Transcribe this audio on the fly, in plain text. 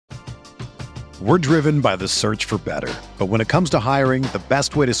We're driven by the search for better. But when it comes to hiring, the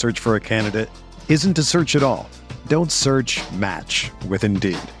best way to search for a candidate isn't to search at all. Don't search, match with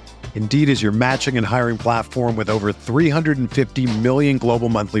Indeed. Indeed is your matching and hiring platform with over 350 million global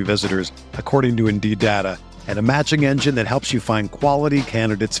monthly visitors, according to Indeed data, and a matching engine that helps you find quality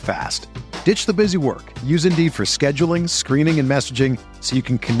candidates fast. Ditch the busy work. Use Indeed for scheduling, screening, and messaging so you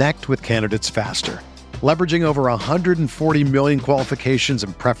can connect with candidates faster. Leveraging over 140 million qualifications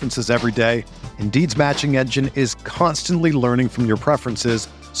and preferences every day, Indeed's matching engine is constantly learning from your preferences,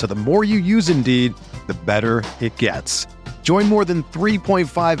 so the more you use Indeed, the better it gets. Join more than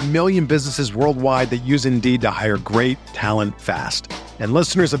 3.5 million businesses worldwide that use Indeed to hire great talent fast. And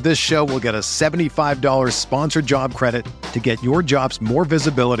listeners of this show will get a $75 sponsored job credit to get your jobs more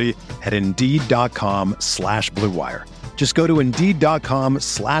visibility at Indeed.com/Blue Wire. Just go to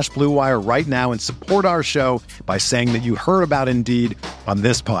Indeed.com/Blue Wire right now and support our show by saying that you heard about Indeed on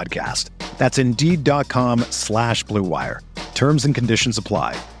this podcast. That's Indeed.com/Blue Wire. Terms and conditions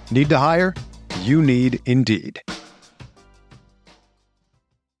apply. Need to hire? You need Indeed.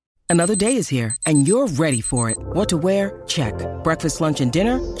 Another day is here, and you're ready for it. What to wear? Check. Breakfast, lunch, and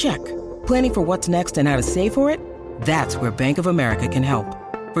dinner? Check. Planning for what's next and how to save for it? That's where Bank of America can help.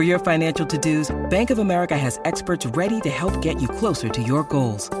 For your financial to-dos, Bank of America has experts ready to help get you closer to your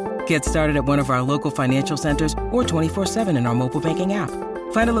goals. Get started at one of our local financial centers or 24/7 in our mobile banking app.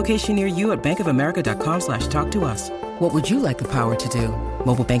 Find a location near you at bankofamerica.com/talktous. What would you like the power to do?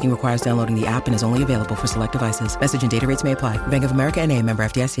 Mobile banking requires downloading the app and is only available for select devices. Message and data rates may apply. Bank of America NA, member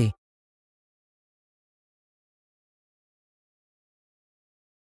FDIC.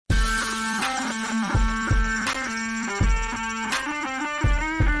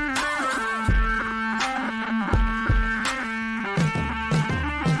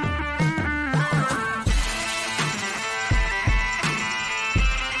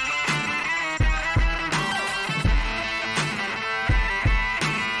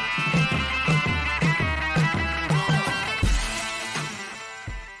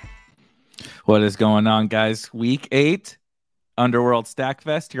 What is going on, guys? Week 8, Underworld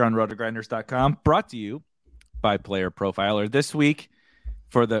Stackfest here on rotogrinders.com, brought to you by Player Profiler. This week,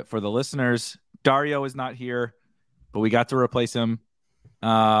 for the listeners, Dario is not here, but we got to replace him.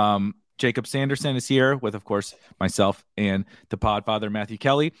 Jacob Sanderson is here with, of course, myself and the Podfather, Matthew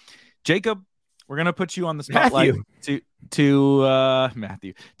Kelly. Jacob, we're going to put you on the spotlight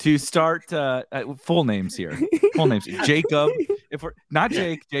to start full names here. Full names. Jacob. If we're not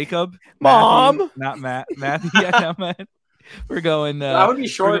Jake, Jacob. Mom. Matthew, not Matt. Matthew. Yeah, man. We're going. That would be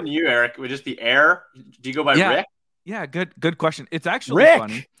shorter than you, Eric. It would just be Air. Do you go by Rick? Yeah, good question. It's actually Rick.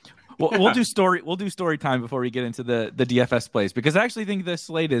 Funny. We'll do story. We'll do story time before we get into the DFS plays, because I actually think this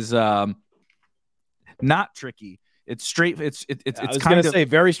slate is not tricky. It's straight. It's I was going to say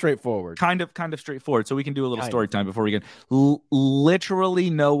very straightforward. Kind of straightforward. So we can do a little story time before we get. Literally,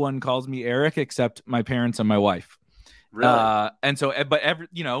 no one calls me Eric except my parents and my wife. Really? And so, but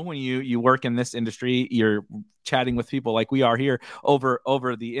when you work in this industry, you're chatting with people like we are here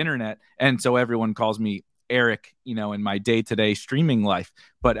over the internet, and so everyone calls me Eric, in my day-to-day streaming life,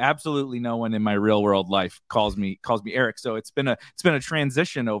 but absolutely no one in my real world life calls me Eric. So it's been a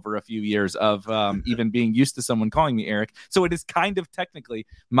transition over a few years of even being used to someone calling me Eric. So it is kind of technically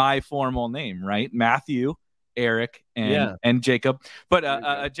my formal name, right? Matthew, Eric, and Jacob.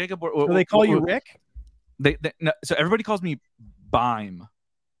 But Jacob, So they call you Rick? No, so everybody calls me Bime.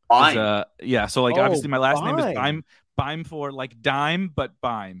 Bime. So obviously my last name is Bime. Bime. Bime for like dime, but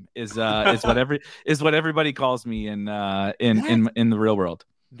Bime is what everybody calls me in the real world.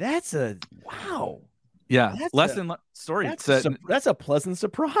 That's a wow. Yeah, That's story. That's a pleasant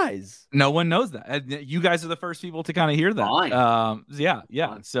surprise. No one knows that. You guys are the first people to kind of hear that. Fine.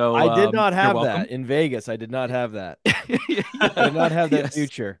 Yeah. So I did not have you're that welcome. in Vegas. I did not have that. I did not have that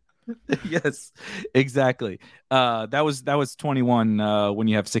future. Yes, exactly. That was 21 when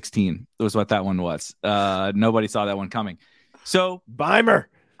you have 16. That was what that one was. Nobody saw that one coming. So Bimer.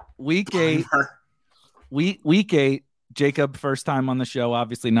 Week 8. Jacob, first time on the show,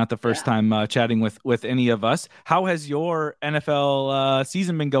 obviously not the first time chatting with any of us. How has your NFL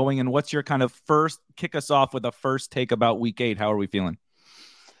season been going, and what's your kind of kick us off with a first take about Week 8? How are we feeling?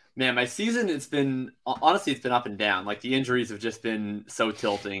 Man, my season, it's been up and down. Like, the injuries have just been so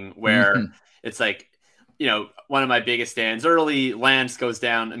tilting where it's like, one of my biggest stands early, Lance goes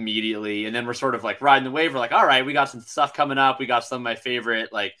down immediately. And then we're sort of like riding the wave. We're like, all right, we got some stuff coming up. We got some of my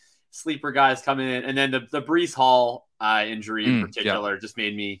favorite, like, sleeper guys coming in. And then the Breece Hall injury in particular just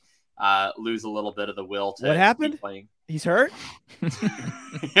made me lose a little bit of the will to What happened? keep playing. He's hurt?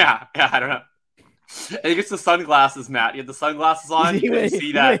 Yeah, I don't know. I think it's the sunglasses, Matt. You had the sunglasses on. You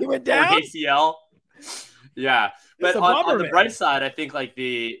see that he went down? ACL. Yeah. But on the man. bright side, I think like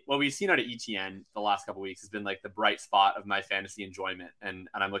what we've seen out of ETN the last couple of weeks has been like the bright spot of my fantasy enjoyment. And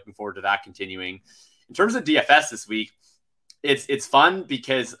I'm looking forward to that continuing. In terms of DFS this week, it's fun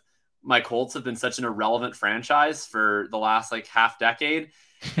because my Colts have been such an irrelevant franchise for the last like half decade.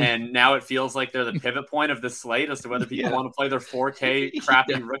 And now it feels like they're the pivot point of the slate as to whether people want to play their 4K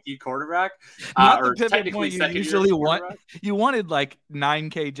crappy rookie quarterback. Not or the pivot point you usually want. You wanted like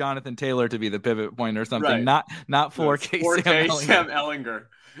 9K Jonathan Taylor to be the pivot point or something, right. not 4K Sam Ehlinger.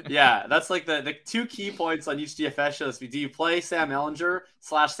 Yeah, that's like the two key points on each DFS show. Do you play Sam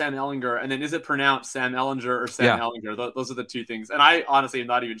Ehlinger/Sam Ehlinger, and then is it pronounced Sam Ehlinger or Sam Ehlinger? Those are the two things. And I honestly am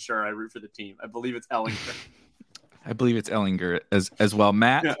not even sure. I root for the team. I believe it's Ehlinger. I believe it's Ehlinger as well,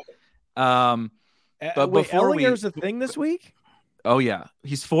 Matt. Yeah. But wait, Ehlinger's a thing this week? Oh yeah,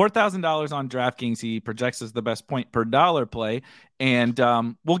 he's $4,000 on DraftKings. He projects as the best point per dollar play, and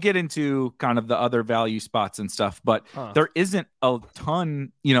we'll get into kind of the other value spots and stuff. But there isn't a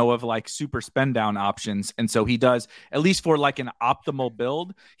ton, of like super spend down options, and so he does, at least for like an optimal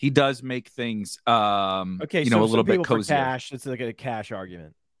build, he does make things so a little bit cozier. For cash, it's like a cash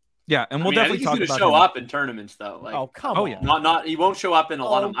argument. Yeah, and we'll definitely talk about. He's going to show up in tournaments, though. Like, come on! Yeah. Not he won't show up in a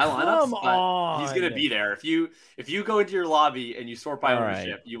lot of my lineups. But he's going to be there. If you go into your lobby and you sort by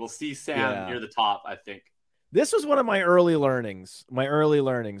ownership, you will see Sam near the top. I think this was one of my early learnings. My early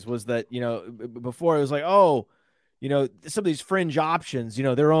learnings was that before it was like, some of these fringe options,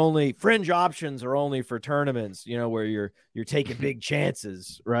 they're only fringe options are only for tournaments, where you're taking big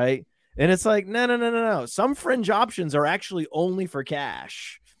chances, right? And it's like no. Some fringe options are actually only for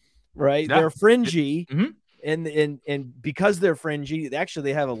cash. Right, they're fringy, and because they're fringy,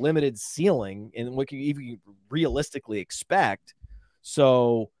 they have a limited ceiling in what you even realistically expect.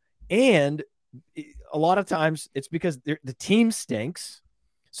 So, and a lot of times it's because the team stinks.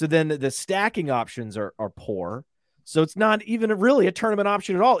 So then the stacking options are poor. So it's not even really a tournament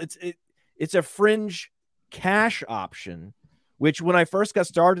option at all. It's a fringe cash option, which when I first got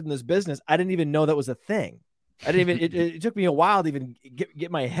started in this business, I didn't even know that was a thing. I didn't even. It took me a while to even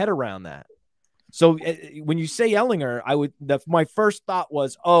get my head around that. So when you say Ehlinger, my first thought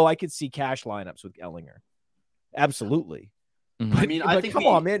was, I could see cash lineups with Ehlinger. Absolutely. Mm-hmm. I mean, I think come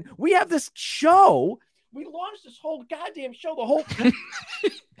on, man. We have this show. We launched this whole goddamn show. The whole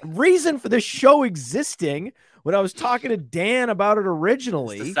reason for this show existing, when I was talking to Dan about it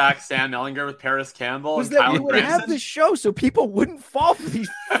originally, to stack Sam Ehlinger with Paris Campbell was and that Kylan we would Granson. have this show so people wouldn't fall for these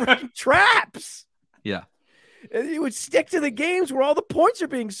freaking traps. Yeah. And you would stick to the games where all the points are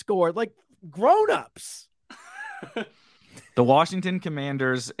being scored, like grown-ups. The Washington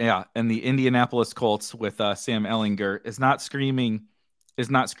Commanders, and the Indianapolis Colts with Sam Ehlinger is not screaming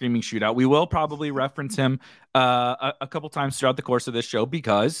shootout. We will probably reference him a couple times throughout the course of this show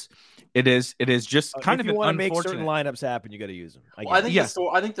because it is just kind of an unfortunate. If you want to make certain lineups happen, you got to use them. I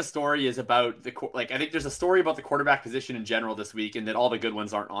think the story is about I think there's a story about the quarterback position in general this week, and that all the good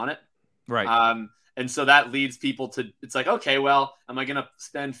ones aren't on it. Right. And so that leads people to, it's like, okay, well, am I going to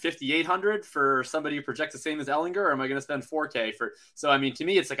spend $5,800 for somebody who projects the same as Ehlinger, or am I going to spend $4K for? So, I mean, to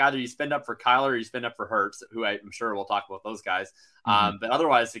me, it's like either you spend up for Kyler or you spend up for Hurts, who I'm sure we'll talk about those guys. But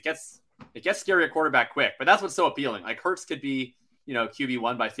otherwise, it gets scary at quarterback quick. But that's what's so appealing. Like Hurts could be,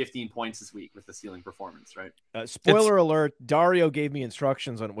 QB1 by 15 points this week with the ceiling performance, right? Spoiler alert, Dario gave me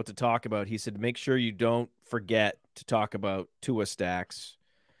instructions on what to talk about. He said, make sure you don't forget to talk about Tua stacks.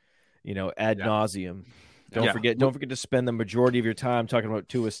 Ad nauseum. Don't forget to spend the majority of your time talking about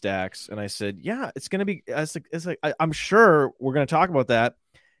Tua stacks. And I said, it's going to be, it's like, I'm sure we're going to talk about that.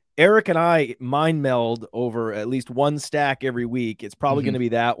 Eric and I mind meld over at least one stack every week. It's probably going to be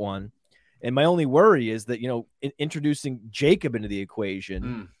that one. And my only worry is that, introducing Jacob into the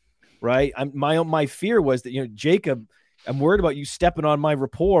equation, right? My fear was that, Jacob, I'm worried about you stepping on my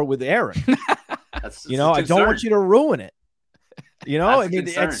rapport with Eric. I don't want you to ruin it. I mean,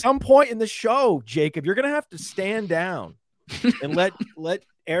 at some point in the show, Jacob, you're going to have to stand down and let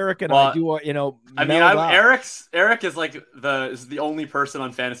Eric and I do Eric is like the only person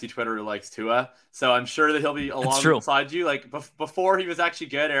on fantasy Twitter who likes Tua. So I'm sure that he'll be alongside you. Like before he was actually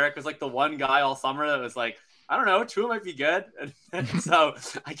good, Eric was like the one guy all summer that was like, I don't know, Tua might be good. And so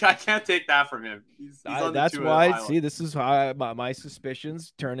I can't take that from him. He's on that's Tua why, island. see, this is how my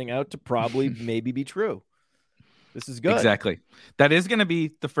suspicions turning out to probably maybe be true. This is good. Exactly. That is going to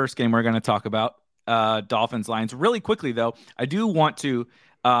be the first game we're going to talk about. Dolphins Lions. Really quickly though, I do want to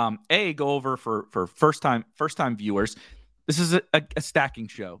go over for first time viewers. This is a stacking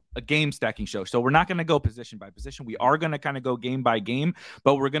show, a game stacking show. So we're not going to go position by position. We are going to kind of go game by game,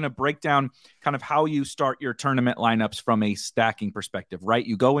 but we're going to break down kind of how you start your tournament lineups from a stacking perspective, right?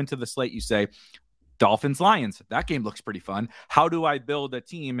 You go into the slate, you say, Dolphins, Lions, that game looks pretty fun. How do I build a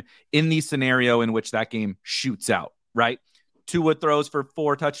team in the scenario in which that game shoots out, right? Tua throws for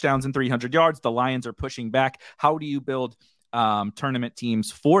 4 touchdowns and 300 yards. The Lions are pushing back. How do you build tournament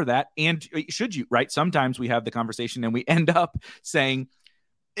teams for that? And should you, right? Sometimes we have the conversation and we end up saying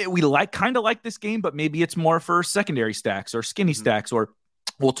we kind of like this game, but maybe it's more for secondary stacks or skinny stacks, or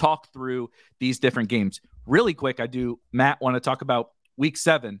we'll talk through these different games really quick. Matt, want to talk about week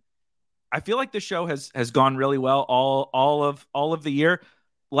 7. I feel like the show has gone really well all of the year.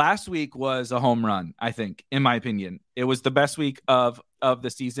 Last week was a home run, I think, in my opinion. It was the best week of the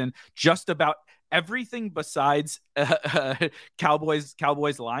season. Just about everything besides Cowboys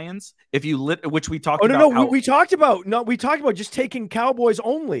Lions. If you which we talked about. We talked about just taking Cowboys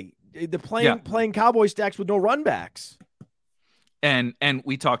only. Playing Cowboy stacks with no run backs. And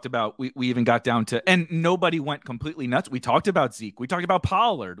we talked about we even got down to, and nobody went completely nuts. We talked about Zeke. We talked about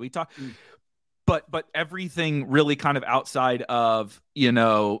Pollard. But everything really kind of outside of,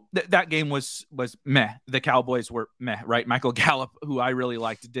 that game was meh. The Cowboys were meh, right? Michael Gallup, who I really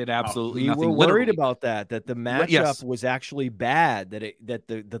liked, did absolutely nothing. We were worried about that the matchup was actually bad, that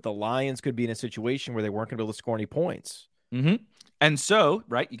the Lions could be in a situation where they weren't going to be able to score any points. Mm-hmm. And so,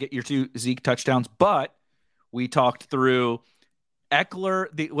 right, you get your 2 Zeke touchdowns, but we talked through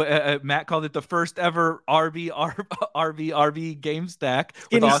Eckler, Matt called it the first ever RB game stack.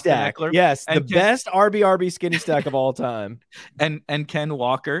 Skinny stack. Eckler. Yes, the best RB skinny stack of all time. And Ken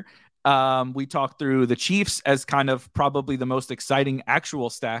Walker. We talked through the Chiefs as kind of probably the most exciting actual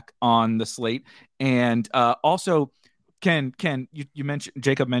stack on the slate. And also, Ken, you mentioned,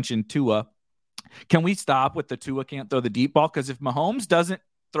 Jacob mentioned Tua. Can we stop with the Tua can't throw the deep ball? Because if Mahomes doesn't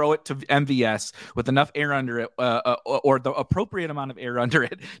throw it to MVS with enough air under it, or the appropriate amount of air under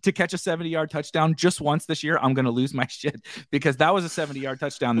it to catch a 70-yard touchdown just once this year, I'm going to lose my shit, because that was a 70-yard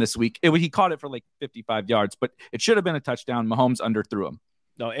touchdown this week. He caught it for like 55 yards, but it should have been a touchdown. Mahomes underthrew him.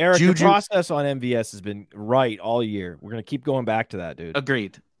 No, Eric, the process on MVS has been right all year. We're going to keep going back to that, dude.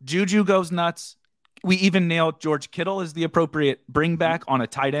 Agreed. Juju goes nuts. We even nailed George Kittle as the appropriate bring back on a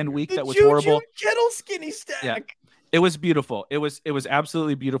tight end week. That was horrible. Kittle skinny stack. Yeah. It was beautiful. It was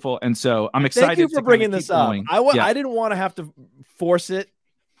absolutely beautiful. And so I'm excited. Thank you for bringing this up. Going. I didn't want to have to force it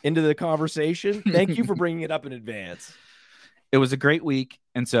into the conversation. Thank you for bringing it up in advance. It was a great week.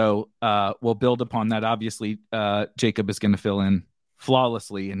 And so we'll build upon that. Obviously, Jacob is going to fill in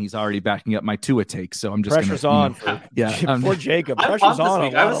flawlessly, and he's already backing up my Tua take. So I'm just pressure's on. For Jacob. Pressure's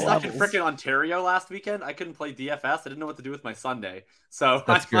on. I was stuck in freaking Ontario last weekend. I couldn't play DFS. I didn't know what to do with my Sunday. So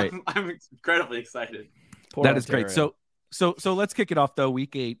that's great. I'm incredibly excited. That is great. So let's kick it off though.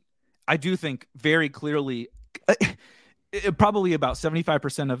 Week 8, I do think very clearly, probably about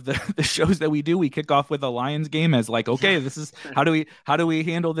 75% of the shows that we do, we kick off with a Lions game as like, okay, this is how do we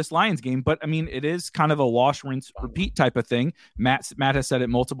handle this Lions game? But I mean, it is kind of a wash, rinse, repeat type of thing. Matt has said it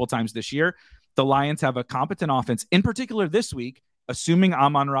multiple times this year. The Lions have a competent offense, in particular this week. Assuming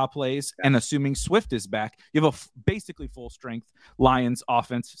Amon-Ra plays and assuming Swift is back, you have a basically full strength Lions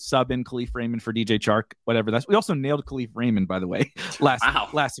offense. Sub in Khalif Raymond for DJ Chark, whatever that's. We also nailed Khalif Raymond, by the way, last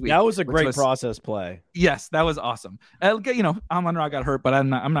week. That was a great process play. Yes, that was awesome. Amon-Ra got hurt, but I'm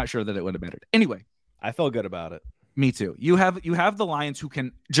not sure that it would have mattered. Anyway, I felt good about it. Me too. You have the Lions who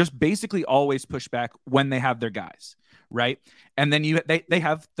can just basically always push back when they have their guys, right? And then they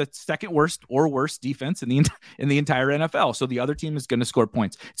have the second worst or worst defense in the entire NFL. So the other team is going to score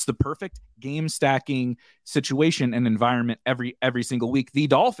points. It's the perfect game stacking situation and environment every single week. The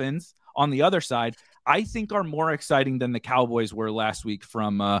Dolphins, on the other side, I think are more exciting than the Cowboys were last week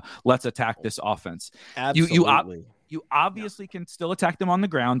from let's attack this offense. Absolutely. You obviously can still attack them on the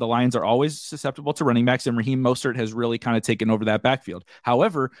ground. The Lions are always susceptible to running backs, and Raheem Mostert has really kind of taken over that backfield.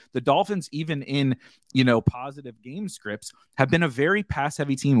 However, the Dolphins, even in positive game scripts, have been a very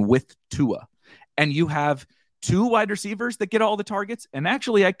pass-heavy team with Tua. And you have 2 wide receivers that get all the targets, and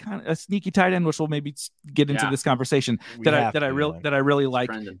actually a sneaky tight end, which we'll maybe get into this conversation that I really like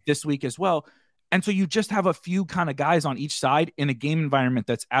this week as well. And so you just have a few kind of guys on each side in a game environment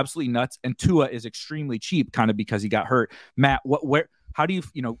that's absolutely nuts. And Tua is extremely cheap kind of because he got hurt. Matt, how do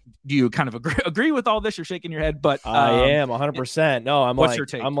do you kind of agree with all this? You're shaking your head, but I am 100%. No, what's your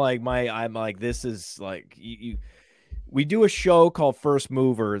take? I'm like, this is like we do a show called First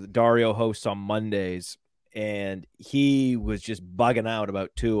Mover that Dario hosts on Mondays, and he was just bugging out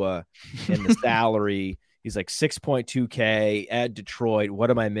about Tua and the salary. He's like 6.2K at Detroit.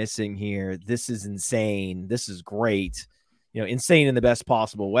 What am I missing here? This is insane. This is great. insane in the best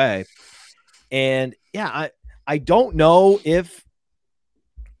possible way. And yeah, I don't know if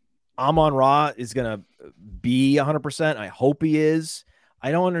Amon-Ra is going to be 100%. I hope he is.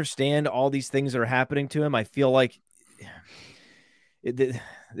 I don't understand all these things that are happening to him. I feel like this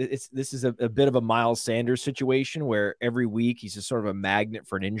is a bit of a Miles Sanders situation where every week he's just sort of a magnet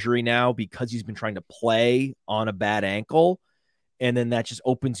for an injury now because he's been trying to play on a bad ankle. And then that just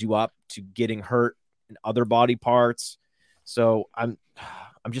opens you up to getting hurt in other body parts. So I'm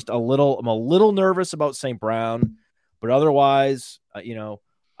just a little nervous about St. Brown, but otherwise, I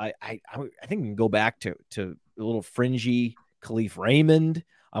think we can go back to a little fringy Khalif Raymond.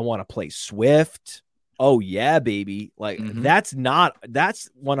 I want to play Swift. Oh yeah, baby. Like that's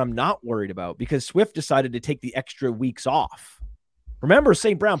what I'm not worried about because Swift decided to take the extra weeks off. Remember,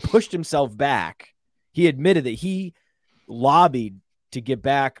 St. Brown pushed himself back. He admitted that he lobbied to get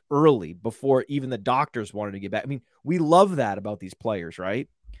back early before even the doctors wanted to get back. I mean, we love that about these players, right?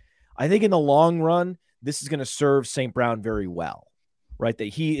 I think in the long run, this is going to serve St. Brown very well, right? That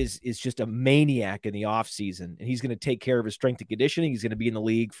he is just a maniac in the offseason, and he's going to take care of his strength and conditioning. He's going to be in the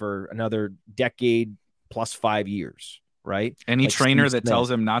league for another decade plus 5 years, right? Any like trainer Steve that Smith.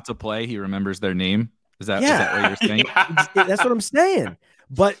 tells him not to play, he remembers their name. Is that what you're saying? That's what I'm saying.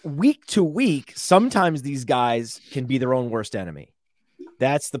 But week to week, sometimes these guys can be their own worst enemy.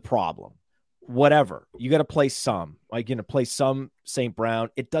 That's the problem. Whatever. You got to play some. Like, you're going to play some St. Brown.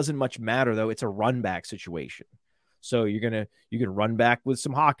 It doesn't much matter, though. It's a run back situation. So you can run back with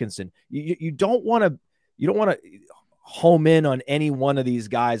some Hawkinson. You don't want to home in on any one of these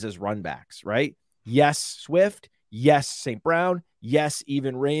guys as run backs, right? Yes, Swift. Yes, St. Brown. Yes,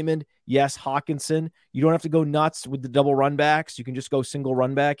 even Raymond. Yes, Hawkinson. You don't have to go nuts with the double run backs. You can just go single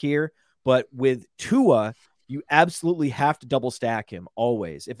run back here. But with Tua, you absolutely have to double stack him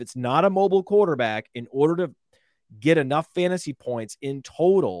always. If it's not a mobile quarterback, in order to get enough fantasy points in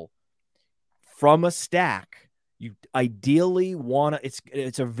total from a stack, you ideally want to,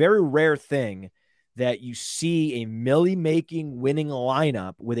 it's a very rare thing that you see a milli-making winning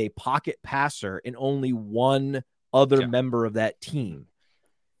lineup with a pocket passer and only one other member of that team.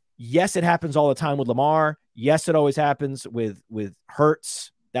 Yes, it happens all the time with Lamar. Yes, it always happens with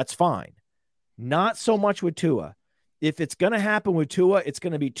Hurts. That's fine. Not so much with Tua. If it's going to happen with Tua, it's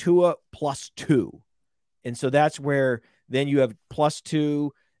going to be Tua +2. And so that's where then you have +2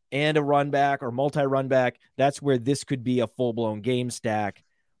 and a run back or multi-run back. That's where this could be a full-blown game stack.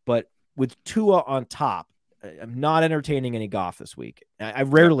 But with Tua on top, I'm not entertaining any Goff this week. I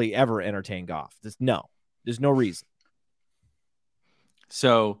rarely ever entertain Goff. There's no reason.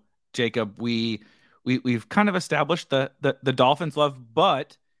 So, Jacob, we've kind of established the Dolphins love,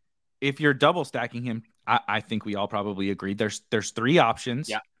 but if you're double stacking him, I think we all probably agree there's 3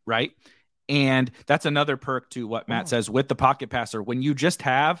 options, right? And that's another perk to what Matt says with the pocket passer. When you just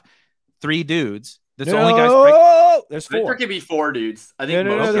have 3 dudes, only guys. There's 4. There could be 4 dudes. I think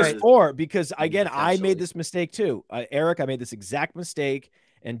there's 4 because again, I made this mistake too. Eric, I made this exact mistake,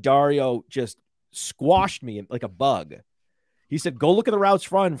 and Dario just squashed me like a bug. He said, "Go look at the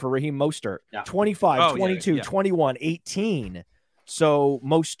routes run for Raheem Mostert. 25, 22, 21, 18." So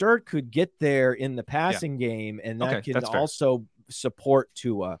Mostert could get there in the passing game, and that can also support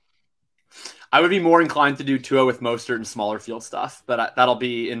Tua. I would be more inclined to do Tua with Mostert and smaller field stuff, but that'll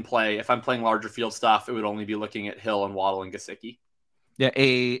be in play. If I'm playing larger field stuff, it would only be looking at Hill and Waddle and Gesicki. Yeah,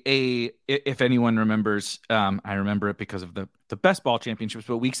 if anyone remembers, I remember it because of the best ball championships,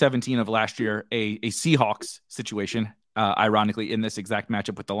 but week 17 of last year, a Seahawks situation, ironically, in this exact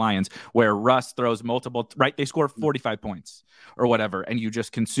matchup with the Lions, where Russ throws multiple, right? They score 45 points or whatever, and you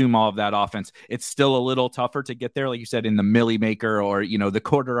just consume all of that offense. It's still a little tougher to get there, like you said, in the Millie Maker or, the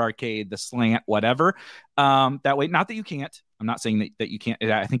quarter arcade, the slant, whatever. That way, not that you can't. I'm not saying that you can't.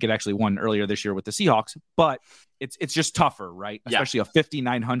 I think it actually won earlier this year with the Seahawks, but it's just tougher, right? Especially a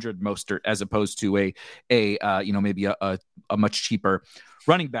 5,900 Mostert as opposed to maybe a much cheaper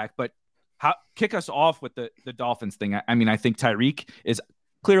running back. But kick us off with the Dolphins thing. I mean, I think Tyreek is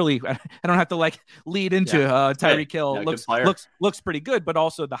clearly, I don't have to lead into Tyreek Hill looks pretty good, but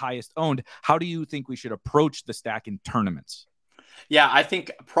also the highest owned. How do you think we should approach the stack in tournaments? Yeah, I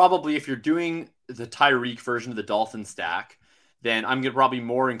think probably if you're doing the Tyreek version of the Dolphin stack, then I'm going to probably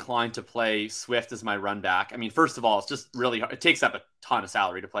more inclined to play Swift as my run back. I mean, first of all, it's just really hard. It takes up a ton of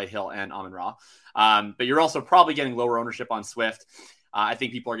salary to play Hill and Amon-Ra. But you're also probably getting lower ownership on Swift. I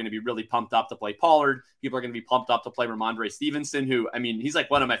think people are going to be really pumped up to play Pollard. People are going to be pumped up to play Ramondre Stevenson, who, I mean, he's like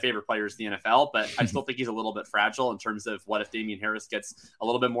one of my favorite players in the NFL, but I still think he's a little bit fragile in terms of what if Damian Harris gets a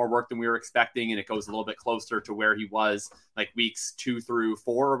little bit more work than we were expecting and it goes a little bit closer to where he was like weeks 2 through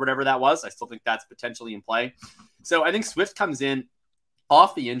 4 or whatever that was. I still think that's potentially in play. So I think Swift comes in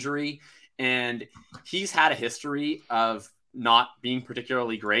off the injury, and he's had a history of not being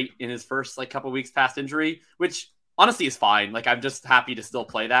particularly great in his first like couple weeks past injury, which honestly is fine. Like, I'm just happy to still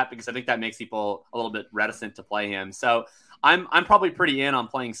play that because I think that makes people a little bit reticent to play him. So I'm probably pretty in on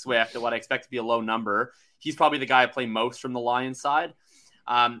playing Swift at what I expect to be a low number. He's probably the guy I play most from the Lions side.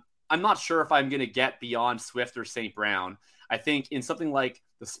 I'm not sure if I'm going to get beyond Swift or St. Brown. I think in something like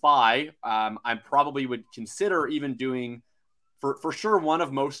the Spy, I probably would consider even doing for sure one of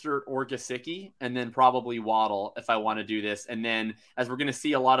Mostert or Gesicki, and then probably Waddle if I want to do this. And then as we're going to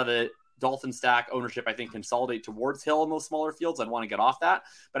see a lot of the Dolphin stack ownership, I think, consolidate towards Hill in those smaller fields, I'd want to get off that.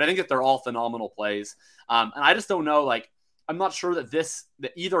 But I think that they're all phenomenal plays. And I just don't know, like, I'm not sure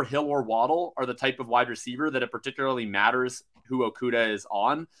that either Hill or Waddle are the type of wide receiver that it particularly matters who Okudah is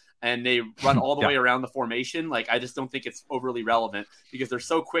on. And they run all the way around the formation. Like, I just don't think it's overly relevant because they're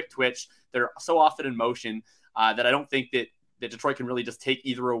so quick twitch. They're so often in motion that I don't think that Detroit can really just take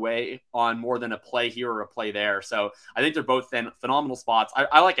either away on more than a play here or a play there. So I think they're both then phenomenal spots.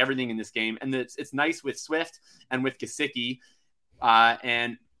 I like everything in this game. And it's nice with Swift and with Gesicki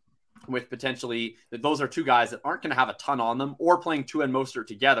and with potentially those are two guys that aren't going to have a ton on them, or playing Tua and Mostert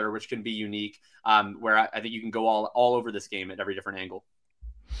together, which can be unique, where I think you can go all over this game at every different angle.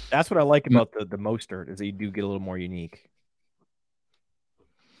 That's what I like about the Mostert, is that you do get a little more unique.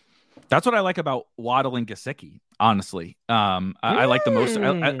 That's what I like about Waddle and Gesicki, honestly. I like the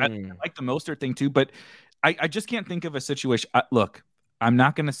Mostert. I like the Mostert thing too, but I just can't think of a situation. Look, I'm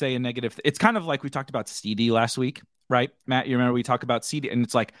not going to say a negative. It's kind of like we talked about CD last week, right? Matt, you remember we talked about CD, and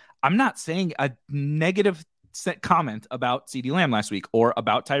it's like, I'm not saying a negative comment about CD Lamb last week or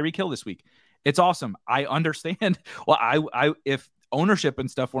about Tyreek Hill this week. It's awesome. I understand. Well, if ownership and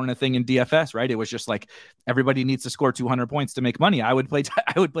stuff weren't a thing in DFS, right? It was just like everybody needs to score 200 points to make money. I would play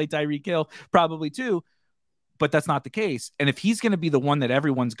Tyreek Hill probably too, but that's not the case. And if he's going to be the one that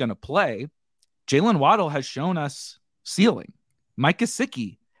everyone's going to play, Jalen Waddle has shown us ceiling. Mike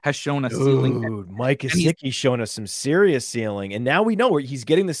Gesicki has shown us ceiling. Mike Gesicki's shown us some serious ceiling. And now we know where he's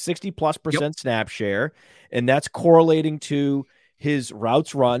getting the 60+% snap share, and that's correlating to his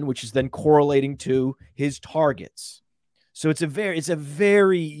routes run, which is then correlating to his targets. So it's a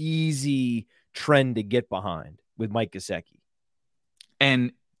very easy trend to get behind with Mike Gesicki.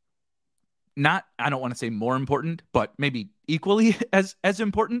 And not, I don't want to say more important, but maybe equally as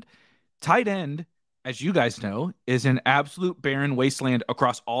important, tight end, as you guys know, is an absolute barren wasteland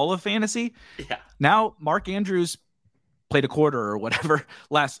across all of fantasy. Yeah. Now, Mark Andrews played a quarter or whatever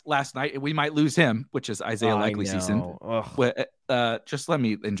last night. We might lose him, which is Isaiah Likely season. Just let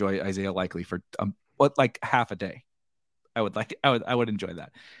me enjoy Isaiah Likely for like half a day. I would enjoy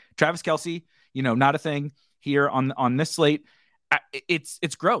that. Travis Kelce, not a thing here on this slate.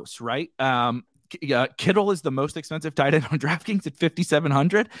 It's gross, right? Kittle is the most expensive tight end on DraftKings at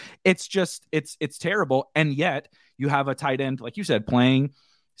 5,700. It's just it's terrible, and yet you have a tight end, like you said, playing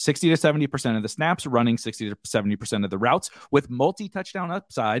 60 to 70% of the snaps, running 60 to 70% of the routes with multi-touchdown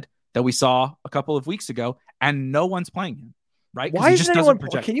upside that we saw a couple of weeks ago, and no one's playing him, right? Why isn't anyone?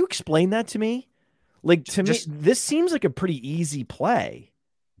 Can you explain that to me? Like, to me, this seems like a pretty easy play.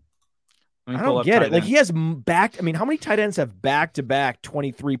 I don't get it. Like, he has how many tight ends have back-to-back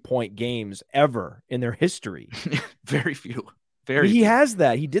 23-point games ever in their history? Very few. He has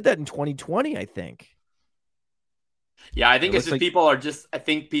that. He did that in 2020, I think. Yeah, I think it's just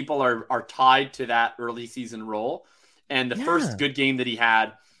people are tied to that early season role. And the first good game that he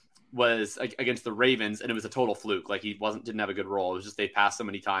had was against the Ravens, and it was a total fluke. Like, he didn't have a good role. It was just they passed so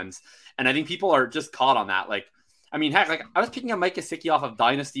many times. And I think people are just caught on that. Like, I mean, heck, like, I was picking up Mike Gesicki off of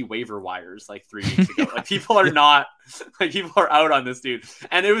Dynasty waiver wires like 3 weeks ago. Like, people are not, like, people are out on this dude.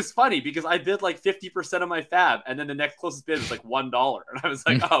 And it was funny because I bid like 50% of my fab, and then the next closest bid was like $1. And I was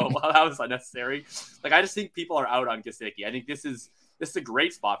like, oh, well, that was unnecessary. Like, I just think people are out on Gesicki. I think this is a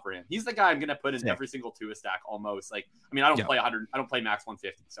great spot for him. He's the guy I'm going to put in every single Tua stack almost. Like, I mean, I don't play 100. I don't play max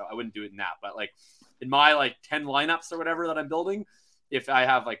 150, so I wouldn't do it in that. But like in my like 10 lineups or whatever that I'm building, if I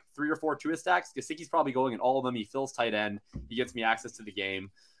have like 3 or 4 Tua stacks, Gesicki's probably going in all of them. He fills tight end. He gets me access to the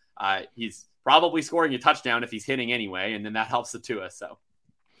game. He's probably scoring a touchdown if he's hitting anyway, and then that helps the Tua. So,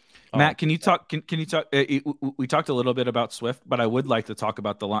 Matt, can you talk? Can you talk? We talked a little bit about Swift, but I would like to talk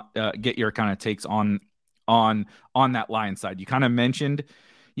about get your kind of takes on that Lions side. You kind of mentioned,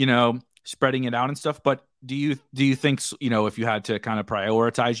 spreading it out and stuff, but do you think, if you had to kind of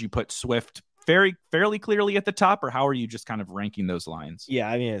prioritize, you put Swift fairly clearly at the top, or how are you just kind of ranking those lines? Yeah,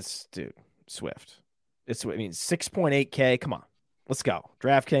 I mean, Swift. 6.8K. Come on, let's go.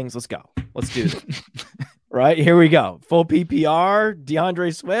 DraftKings, let's go. Let's do this. Right, here we go. Full PPR,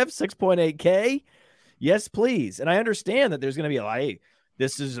 DeAndre Swift, 6.8K. Yes, please. And I understand that there's going to be like,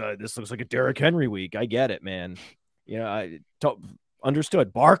 this looks like a Derrick Henry week. I get it, man. I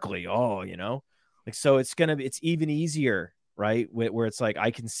understood. Barkley. Oh, like, so it's even easier, right? Where it's like,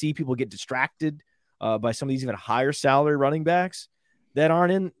 I can see people get distracted by some of these even higher salary running backs that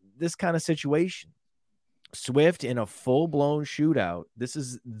aren't in this kind of situation. Swift in a full-blown shootout. This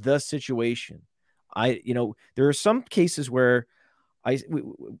is the situation. There are some cases where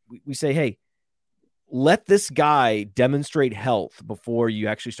we say, hey, let this guy demonstrate health before you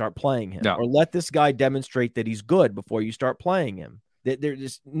actually start playing him, or let this guy demonstrate that he's good before you start playing him.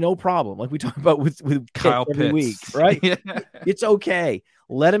 There's no problem. Like we talk about with Kyle every Pitts. week, right? Yeah. It's okay.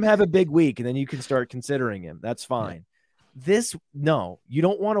 Let him have a big week, and then you can start considering him. That's fine. No, you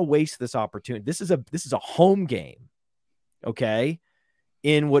don't want to waste this opportunity. This is a home game, okay?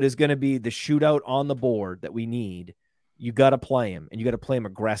 In what is going to be the shootout on the board that we need. You got to play him, and you got to play him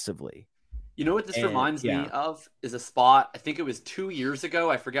aggressively. You know what this reminds me of is a spot, I think it was 2 years ago,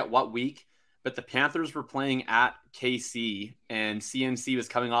 I forget what week, but the Panthers were playing at KC, and CMC was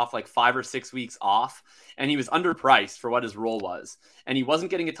coming off like 5 or 6 weeks off, and he was underpriced for what his role was. And he wasn't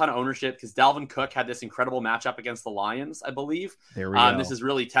getting a ton of ownership because Dalvin Cook had this incredible matchup against the Lions, I believe. There we go. This is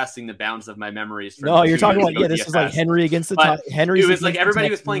really testing the bounds of my memories. No, you're talking about, this is like Henry against the Henry. It was like everybody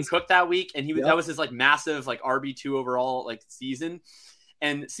was playing Cook that week, and that was his like massive like RB2 overall like season.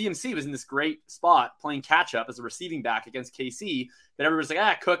 And CMC was in this great spot playing catch up as a receiving back against KC. But everyone was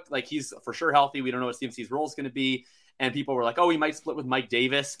like, Cook, like he's for sure healthy. We don't know what CMC's role is going to be. And people were like, he might split with Mike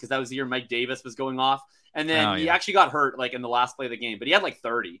Davis because that was the year Mike Davis was going off. And then he actually got hurt like in the last play of the game, but he had like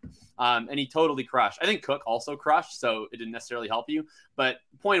 30 and he totally crushed. I think Cook also crushed, so it didn't necessarily help you. But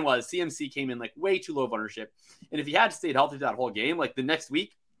the point was CMC came in like way too low of ownership. And if he had stayed healthy that whole game, like the next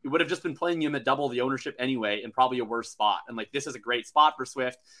week, it would have just been playing him at double the ownership anyway, and probably a worse spot. And like, this is a great spot for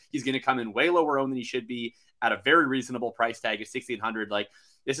Swift. He's going to come in way lower owned than he should be at a very reasonable price tag of $1,600. Like,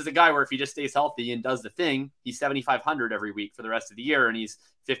 this is a guy where if he just stays healthy and does the thing, he's $7,500 every week for the rest of the year, and he's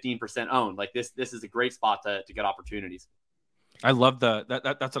 15% owned. Like this is a great spot to get opportunities. I love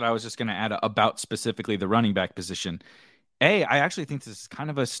that's what I was just going to add about specifically the running back position. I actually think this is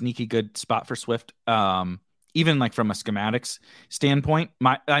kind of a sneaky good spot for Swift. Even like from a schematics standpoint,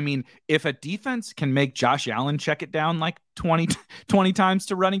 if a defense can make Josh Allen check it down like 20 times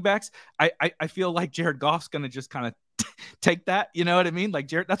to running backs, I feel like Jared Goff's going to just kind of take that. You know what I mean? Like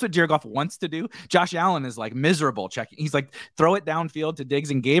that's what Jared Goff wants to do. Josh Allen is like miserable checking. He's like, throw it downfield to Diggs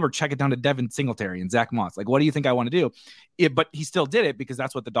and Gabe or check it down to Devin Singletary and Zach Moss. Like, what do you think I want to do? But he still did it because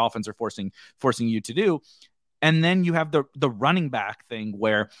that's what the Dolphins are forcing you to do. And then you have the running back thing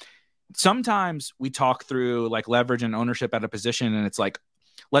where sometimes we talk through like leverage and ownership at a position, and it's like,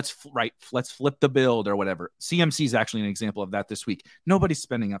 let's flip the build or whatever. CMC is actually an example of that this week. Nobody's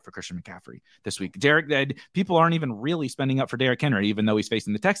spending up for Christian McCaffrey this week. People aren't even really spending up for Derrick Henry, even though he's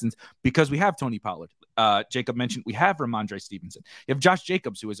facing the Texans, because we have Tony Pollard. Jacob mentioned we have Ramondre Stevenson. You have Josh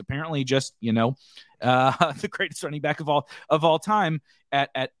Jacobs, who is apparently just, the greatest running back of all time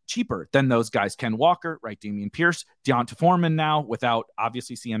at cheaper than those guys. Ken Walker, right? Dameon Pierce, Deonta Foreman now without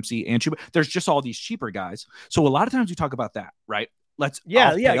obviously CMC and Chuba. There's just all these cheaper guys. So a lot of times we talk about that, right? And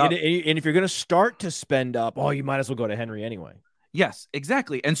if you're going to start to spend up, you might as well go to Henry anyway. Yes,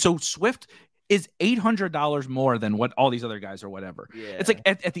 exactly. And so Swift is $800 more than what all these other guys or whatever. Yeah. It's like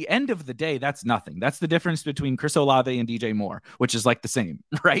at the end of the day, that's nothing. That's the difference between Chris Olave and DJ Moore, which is like the same,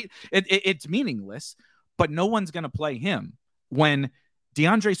 right? It's meaningless, but no one's going to play him when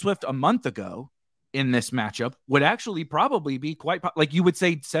DeAndre Swift a month ago in this matchup would actually probably be quite like you would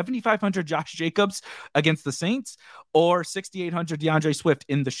say 7,500 Josh Jacobs against the Saints or 6,800 DeAndre Swift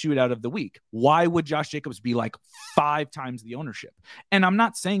in the shootout of the week. Why would Josh Jacobs be like 5 times the ownership? And I'm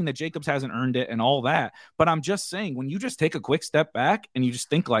not saying that Jacobs hasn't earned it and all that, but I'm just saying when you just take a quick step back and you just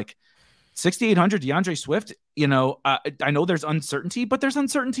think like 6,800 DeAndre Swift, I know there's uncertainty, but there's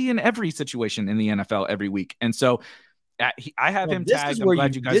uncertainty in every situation in the NFL every week. And so I have him tagged. I'm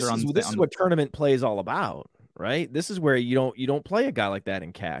glad you guys are on. This is what tournament play is all about, right? This is where you don't play a guy like that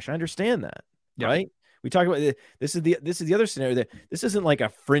in cash. I understand that, right? We talk about this is the other scenario that this isn't like a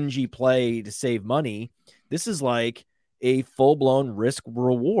fringy play to save money. This is like a full blown risk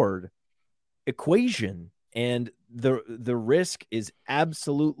reward equation, and the risk is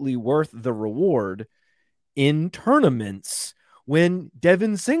absolutely worth the reward in tournaments when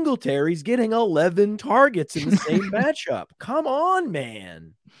Devin Singletary's getting 11 targets in the same matchup. Come on,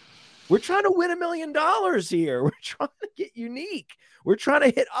 man. We're trying to win $1 million here. We're trying to get unique. We're trying to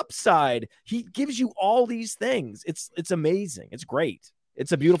hit upside. He gives you all these things. It's amazing. It's great.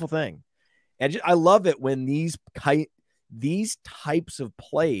 It's a beautiful thing. And I love it when these types of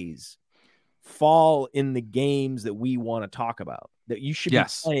plays fall in the games that we want to talk about, that you should be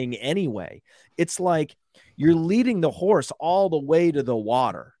playing anyway. It's like you're leading the horse all the way to the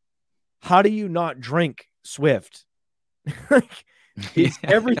water. How do you not drink Swift?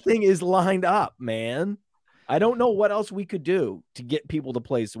 Everything is lined up, man. I don't know what else we could do to get people to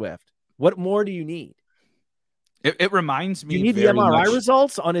play Swift. What more do you need? It reminds me. You need the MRI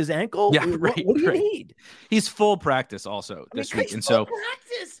results on his ankle. Yeah, what do you need? He's full practice also this week, and so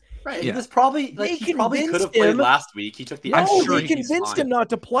practice. Right. Yeah. This probably he probably could have played last week. He took the. They convinced him not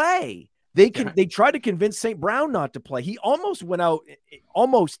to play. They tried to convince St. Brown not to play. He almost went out,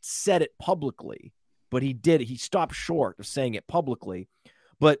 almost said it publicly, but he did. He stopped short of saying it publicly.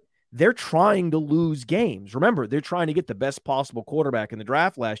 But they're trying to lose games. Remember, they're trying to get the best possible quarterback in the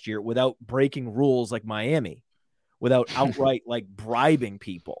draft last year without breaking rules like Miami, without outright like bribing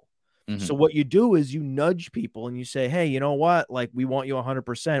people. Mm-hmm. So what you do is you nudge people and you say, hey, you know what? Like, we want you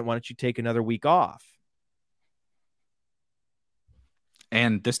 100%. Why don't you take another week off?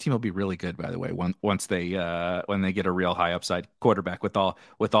 And this team will be really good, by the way, once they when they get a real high upside quarterback with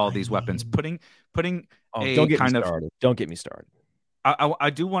all these weapons. Putting don't get me started. I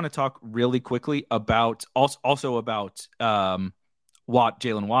do want to talk really quickly about also about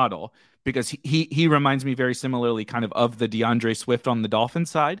Jalen Waddle, because he reminds me very similarly kind of the DeAndre Swift on the Dolphins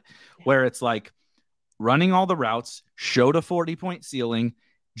side, where it's like running all the routes, showed a 40-point ceiling,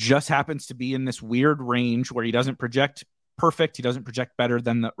 just happens to be in this weird range where he doesn't project perfect. He doesn't project better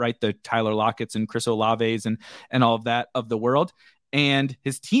than the Tyler Lockett's and Chris Olave's and all of that of the world. And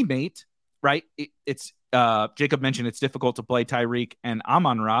his teammate, right? It's Jacob mentioned it's difficult to play Tyreek and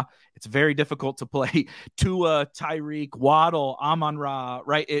Amon-Ra. It's very difficult to play Tua, Tyreek, Waddle, Amon-Ra,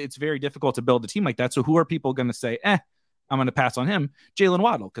 right? It's very difficult to build a team like that. So who are people going to say, I'm going to pass on him? Jalen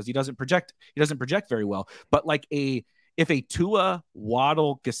Waddle, because he doesn't project very well. But like if a Tua,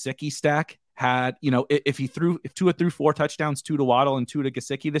 Waddle, Gesicki stack had, if Tua threw 4 touchdowns, 2 to Waddle and 2 to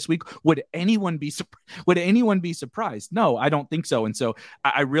Gesicki this week, would anyone be surprised? No, I don't think so. And so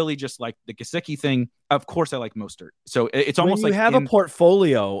I really just like the Gesicki thing. Of course, I like Mostert. So it's almost when like you have a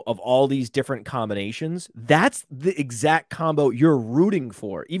portfolio of all these different combinations. That's the exact combo you're rooting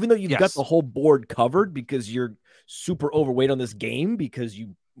for, even though you've got the whole board covered because you're super overweight on this game because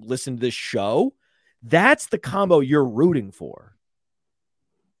you listen to this show. That's the combo you're rooting for.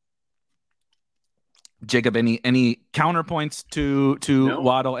 Jacob, any counterpoints to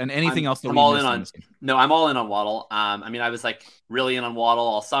Waddle and anything else that I'm all in on? No, I'm all in on Waddle. I mean, I was like really in on Waddle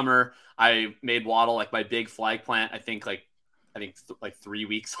all summer. I made Waddle like my big flag plant. I think 3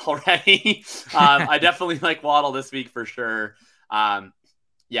 weeks already. I definitely like Waddle this week for sure.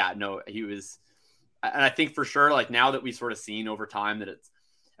 He was, and I think for sure, like now that we've sort of seen over time that it's,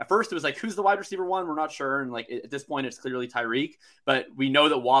 at first it was like, who's the wide receiver one? We're not sure. And like at this point, it's clearly Tyreek, but we know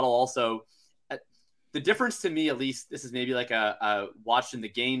that Waddle also. The difference to me, at least, this is maybe like a watching the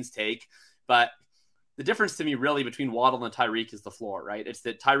games take, but the difference to me really between Waddle and Tyreek is the floor, right? It's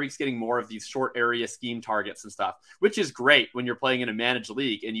that Tyreek's getting more of these short area scheme targets and stuff, which is great when you're playing in a managed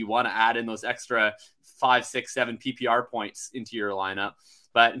league and you want to add in those extra 5, 6, 7 PPR points into your lineup.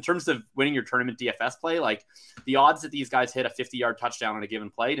 But in terms of winning your tournament DFS play, like the odds that these guys hit a 50-yard touchdown on a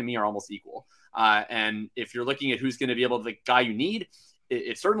given play to me are almost equal. And if you're looking at who's going to be able to, the guy you need,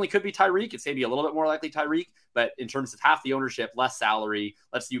 it certainly could be Tyreek. It's maybe a little bit more likely Tyreek, but in terms of half the ownership, less salary,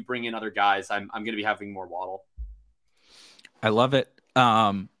 lets you bring in other guys. I'm going to be having more Waddle. I love it.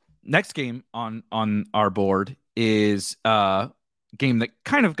 Next game on our board is a game that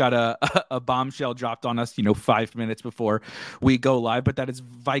kind of got a bombshell dropped on us, 5 minutes before we go live, but that is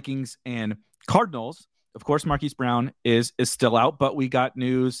Vikings and Cardinals. Of course, Marquise Brown is still out, but we got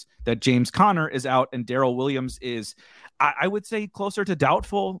news that James Conner is out and Darrell Williams is, I would say, closer to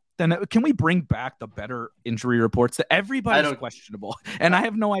doubtful than. Can we bring back the better injury reports that everybody's questionable? And I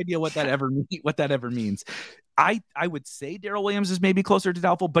have no idea what that ever means. I would say Darrell Williams is maybe closer to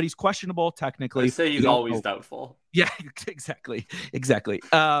doubtful, but he's questionable technically. I say he's always doubtful. Yeah, exactly.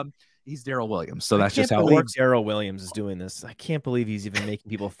 He's Darrell Williams, so that's just how it works. Darrell Williams is doing this. I can't believe he's even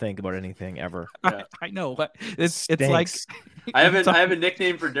making people think about anything ever. Yeah. I know, but it's like I have a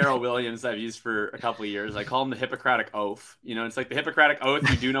nickname for Darrell Williams I've used for a couple of years. I call him the Hippocratic Oath. It's like the Hippocratic Oath: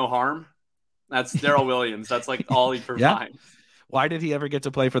 you do no harm. That's Darrell Williams. That's like all he provides. why did he ever get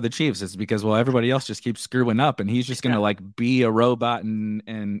to play for the Chiefs? It's because, well, everybody else just keeps screwing up, and he's just going to like be a robot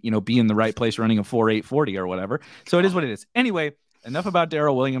and be in the right place running a 4.8 40 or whatever. So it is what it is. Anyway, enough about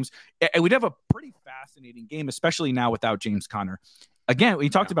Darrell Williams. We'd have a pretty fascinating game, especially now without James Conner. Again, we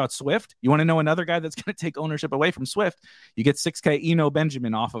talked about Swift. You want to know another guy that's going to take ownership away from Swift? You get 6K Eno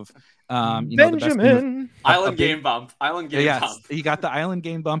Benjamin off of Benjamin Island game bump. He got the Island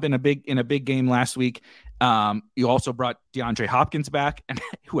game bump in a big game last week. You also brought DeAndre Hopkins back, and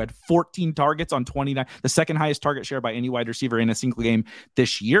who had 14 targets on 29, the second highest target share by any wide receiver in a single game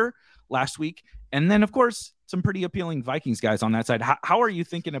this year last week. And then, of course, some pretty appealing Vikings guys on that side. How are you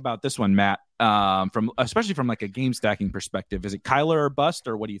thinking about this one, Matt? Especially from like a game stacking perspective, is it Kyler or bust,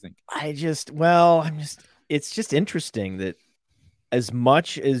 or what do you think? It's just interesting that as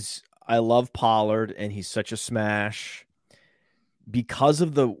much as I love Pollard and he's such a smash, because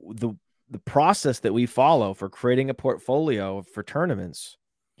of the process that we follow for creating a portfolio for tournaments,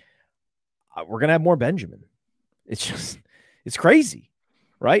 we're going to have more Benjamin. It's crazy,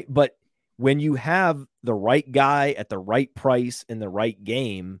 right? But when you have the right guy at the right price in the right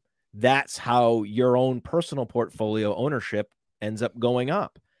game, that's how your own personal portfolio ownership ends up going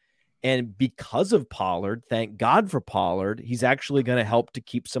up. And because of Pollard, thank God for Pollard, he's actually going to help to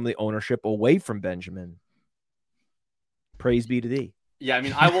keep some of the ownership away from Benjamin. Praise be to thee. Yeah, I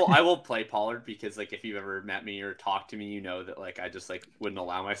mean, I will play Pollard because, like, if you've ever met me or talked to me, you know that, like, I just, like, wouldn't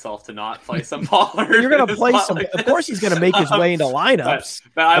allow myself to not play some Pollard. You're going to play some. Like, of course, he's going to make his way into lineups.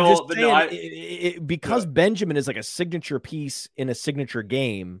 But I will. Because Benjamin is like a signature piece in a signature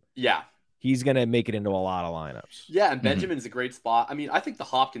game. Yeah, he's going to make it into a lot of lineups. Yeah, and Benjamin's a great spot. I mean, I think the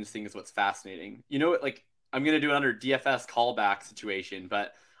Hopkins thing is what's fascinating. You know, like, I'm going to do it under DFS callback situation,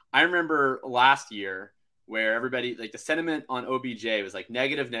 but I remember last year where everybody, like, the sentiment on OBJ was like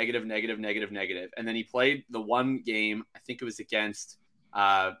negative. And then he played the one game, I think it was against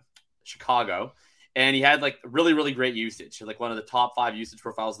Chicago, and he had like really, really great usage, like one of the top 5 usage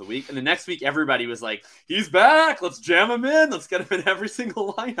profiles of the week. And the next week, everybody was like, he's back. Let's jam him in. Let's get him in every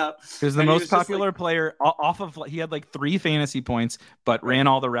single lineup. He was the most popular player off of, he had like 3 fantasy points, but ran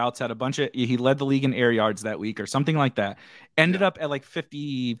all the routes, had a bunch of, he led the league in air yards that week or something like that. Ended up at like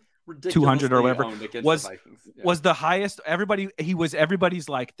 200 or whatever was the highest. Everybody's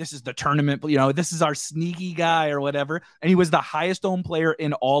like, this is the tournament, this is our sneaky guy or whatever, and he was the highest owned player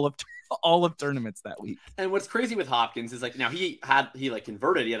in all of tournaments that week. And what's crazy with Hopkins is, like, now he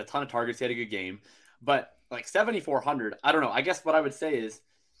converted, he had a ton of targets, he had a good game, but like 7,400, I don't know. I guess what I would say is,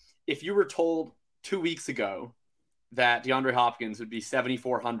 if you were told 2 weeks ago that DeAndre Hopkins would be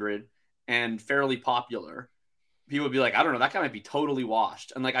 7,400 and fairly popular, people would be like, I don't know, that guy might be totally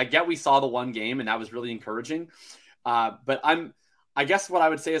washed. And like, I get we saw the one game and that was really encouraging. But I guess what I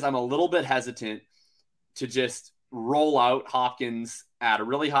would say is I'm a little bit hesitant to just roll out Hopkins at a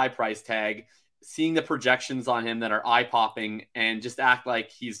really high price tag, seeing the projections on him that are eye popping, and just act like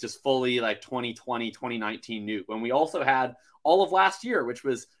he's just fully like 2020, 2019 nuke, when we also had all of last year, which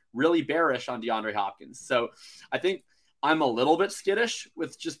was really bearish on DeAndre Hopkins. So I think I'm a little bit skittish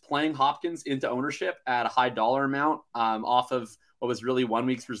with just playing Hopkins into ownership at a high dollar amount off of what was really 1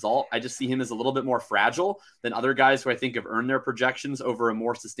 week's result. I just see him as a little bit more fragile than other guys who I think have earned their projections over a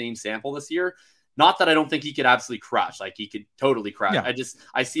more sustained sample this year. Not that I don't think he could absolutely crush. Like, he could totally crush. Yeah.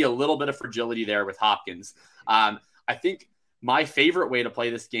 I see a little bit of fragility there with Hopkins. I think my favorite way to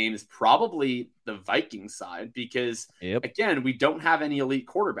play this game is probably the Vikings side, because again, we don't have any elite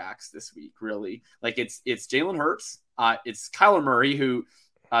quarterbacks this week, really. Like, it's Jalen Hurts. It's Kyler Murray, who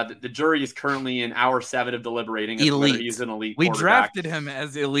the jury is currently in hour 7 of deliberating. Elite. He's an elite. We drafted him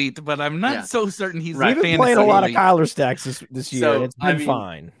as elite, but I'm not so certain he's right. We've been playing a lot of Kyler stacks this year. So, it's been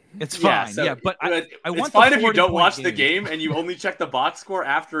fine. It's fine. But I want it's fine if you don't watch the game and you only check the box score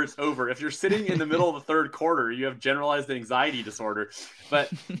after it's over. If you're sitting in the middle of the third quarter, you have generalized anxiety disorder.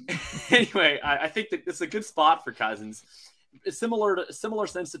 But anyway, I think that it's a good spot for Cousins. It's similar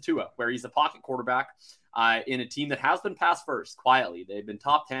sense to Tua, where he's a pocket quarterback in a team that has been pass first quietly. They've been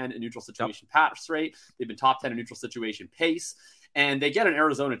top 10 in neutral situation pass rate. They've been top 10 in neutral situation pace. And they get an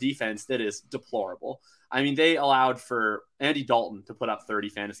Arizona defense that is deplorable. I mean, they allowed for Andy Dalton to put up 30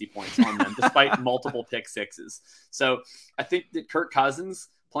 fantasy points on them, despite multiple pick sixes. So I think that Kirk Cousins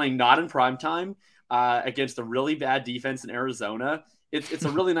playing not in primetime against a really bad defense in Arizona, it's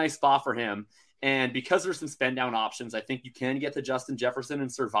a really nice spot for him. And because there's some spend down options, I think you can get to Justin Jefferson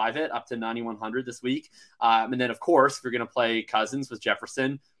and survive it up to 9,100 this week. And then, of course, if you're going to play Cousins with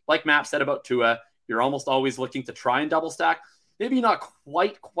Jefferson, like Matt said about Tua, you're almost always looking to try and double stack. Maybe not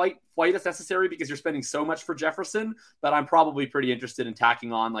quite as necessary because you're spending so much for Jefferson, but I'm probably pretty interested in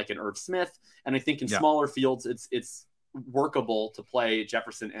tacking on like an Irv Smith. And I think in smaller fields, it's workable to play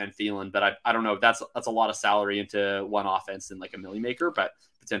Jefferson and Thielen, but I don't know. That's a lot of salary into one offense in like a Millie Maker, but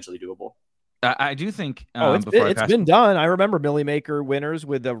potentially doable. I do think it's been done. I remember Millie Maker winners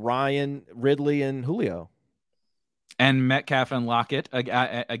with Ryan, Ridley, and Julio. And Metcalf and Lockett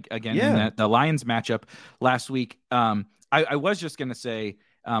again in the Lions matchup last week. I was just going to say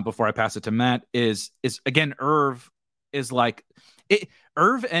before I pass it to Matt is again, Irv is like it.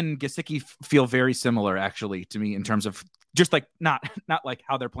 Irv and Gesicki feel very similar actually to me in terms of just like not like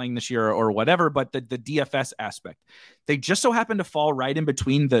how they're playing this year or whatever, but the DFS aspect. They just so happen to fall right in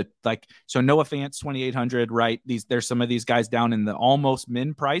between so Noah Fant 2,800, right? There's some of these guys down in the almost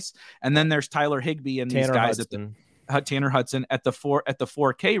min price, and then there's Tyler Higbee and these guys Tanner Hudson at the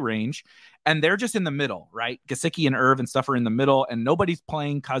 4K range, and they're just in the middle, right? Gesicki and Irv and stuff are in the middle, and nobody's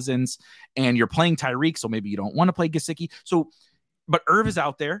playing Cousins, and you're playing Tyreek, so maybe you don't want to play Gesicki. So, but Irv is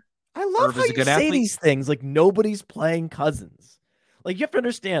out there. I love how you say these things like nobody's playing Cousins. Like you have to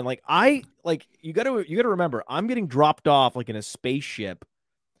understand, you got to remember, I'm getting dropped off like in a spaceship.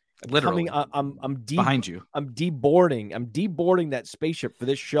 Literally, I'm behind you. I'm deboarding that spaceship for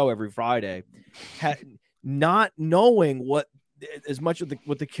this show every Friday. Not knowing what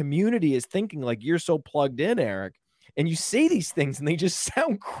the community is thinking, like you're so plugged in, Eric, and you say these things and they just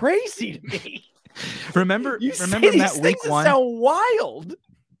sound crazy to me. remember that week one sound wild.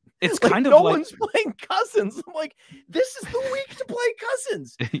 It's like kind of no like one's playing Cousins. I'm like, this is the week to play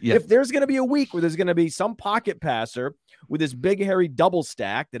Cousins. Yeah. If there's going to be a week where there's going to be some pocket passer with this big hairy double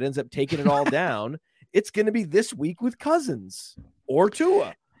stack that ends up taking it all down, it's going to be this week with Cousins or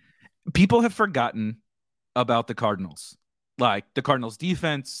Tua. People have forgotten about the Cardinals, like the Cardinals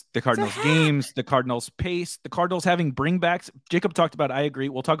defense, the Cardinals games, the Cardinals pace, the Cardinals having bringbacks. Jacob talked about, I agree.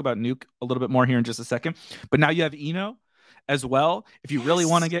 We'll talk about Nuke a little bit more here in just a second, but now you have Eno as well. If you really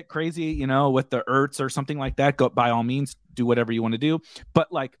want to get crazy, with the Ertz or something like that, go by all means, do whatever you want to do.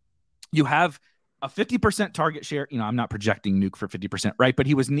 But like you have a 50% target share. I'm not projecting Nuke for 50%, right? But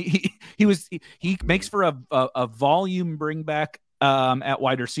he makes for a volume bring back at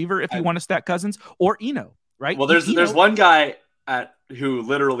wide receiver if you want to stack Cousins or Eno, right? Well, there's one guy who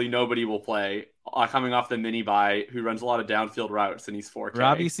literally nobody will play coming off the mini bye who runs a lot of downfield routes and he's 4K.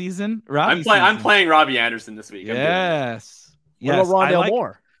 Robbie season. I'm playing Robbie Anderson this week. Yes. What about Rondale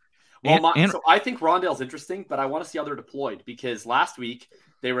Moore? Well, so I think Rondale's interesting, but I want to see how they're deployed because last week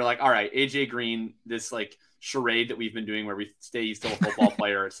they were like, all right, AJ Green, this like charade that we've been doing where we stay he's still a football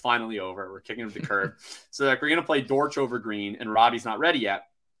player. It's finally over. We're kicking him to the curb. So like we're going to play Dortch over Green and Robbie's not ready yet.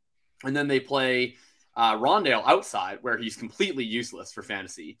 And then they play Rondale outside where he's completely useless for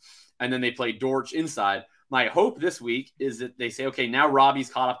fantasy. And then they play Dortch inside. My hope this week is that they say, okay, now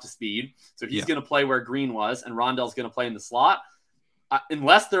Robbie's caught up to speed. So he's going to play where Green was and Rondale's going to play in the slot.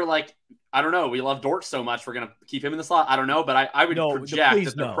 Unless they're like, I don't know, we love Dortch so much, we're going to keep him in the slot. I don't know, but I would project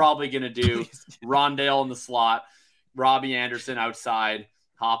that they're probably going to do Rondale in the slot, Robbie Anderson outside,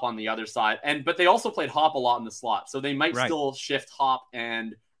 Hop on the other side. But they also played Hop a lot in the slot. So they might still shift Hop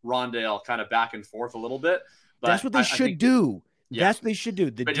and Rondale kind of back and forth a little bit. But that's what they should do. Yeah. That's what they should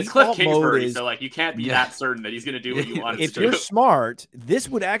do. But it's Cliff Kingsbury, so like you can't be that certain that he's going to do what you want. If you're smart, this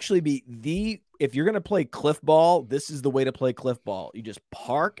would actually be if you're going to play Cliff ball, this is the way to play Cliff ball. You just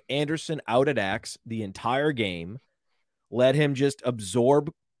park Anderson out at X the entire game, let him just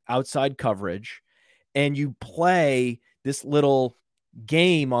absorb outside coverage, and you play this little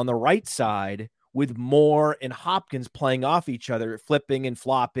game on the right side with Moore and Hopkins playing off each other, flipping and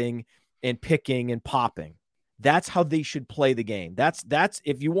flopping and picking and popping. That's how they should play the game. That's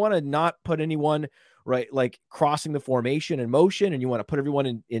if you want to not put anyone right, like crossing the formation and motion, and you want to put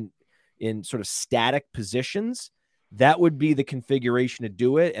everyone in sort of static positions, that would be the configuration to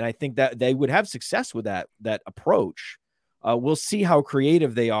do it. And I think that they would have success with that approach. We'll see how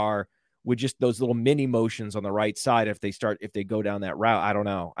creative they are with just those little mini motions on the right side. If they go down that route, I don't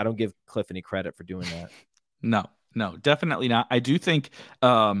know. I don't give Cliff any credit for doing that. No, definitely not. I do think,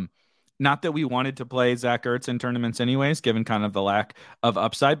 not that we wanted to play Zach Ertz in tournaments anyways, given kind of the lack of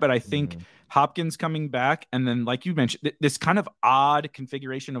upside, but I think Hopkins coming back, and then like you mentioned, this kind of odd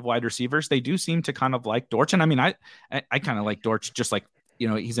configuration of wide receivers, they do seem to kind of like Dortch. And I mean, I kind of like Dortch, just like,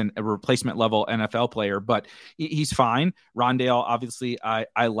 he's a replacement level NFL player, but he's fine. Rondale, obviously,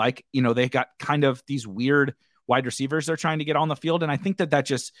 I like, they got kind of these weird wide receivers they're trying to get on the field. And I think that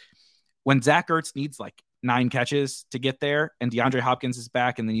just, when Zach Ertz needs like 9 catches to get there, and DeAndre Hopkins is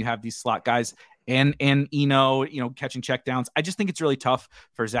back, and then you have these slot guys and Eno, catching checkdowns. I just think it's really tough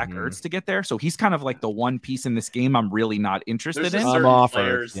for Zach Ertz to get there. So he's kind of like the one piece in this game I'm really not interested in.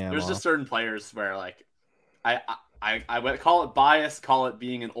 There's just certain players where like I would call it bias, call it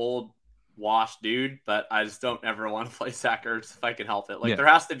being an old washed dude, but I just don't ever want to play Zach Ertz if I can help it. Like there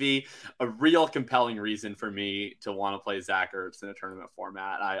has to be a real compelling reason for me to want to play Zach Ertz in a tournament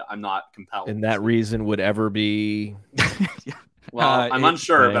format. I'm not compelled. And that reason would ever be... Well, I'm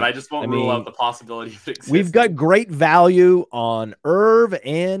unsure, but I just won't rule out the possibility of it existing. We've got great value on Irv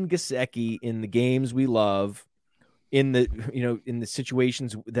and Gesicki in the games we love, in the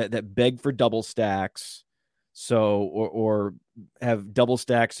situations that beg for double stacks. So, or have double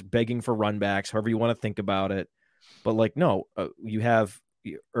stacks begging for run backs, however you want to think about it. But you have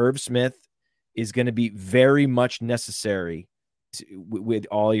Irv Smith is going to be very much necessary with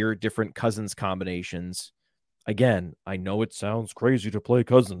all your different Cousins combinations. Again, I know it sounds crazy to play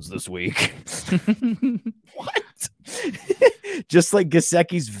Cousins this week. What? Just like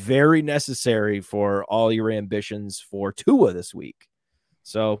Gesicki's very necessary for all your ambitions for Tua this week.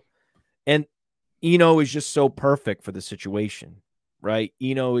 So, and Eno is just so perfect for the situation, right?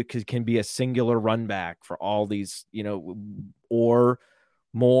 Eno can be a singular run back for all these, or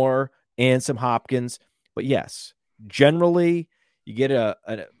more, and some Hopkins. But yes, generally you get a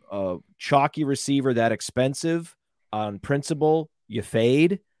chalky receiver that expensive on principle, you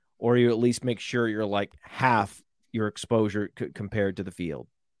fade, or you at least make sure you're like half your exposure compared to the field.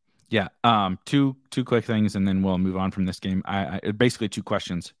 Yeah. Two quick things, and then we'll move on from this game. I basically two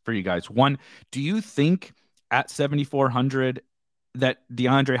questions for you guys. One, do you think at 7,400 that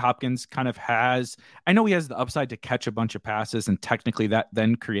DeAndre Hopkins kind of has, I know he has the upside to catch a bunch of passes, and technically that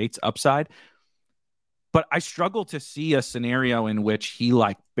then creates upside, but I struggle to see a scenario in which he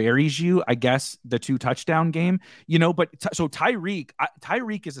buries you, I guess, the 2 touchdown game, but so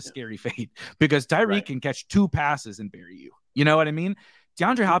Tyreek is a scary fade because Tyreek can catch 2 passes and bury you. You know what I mean?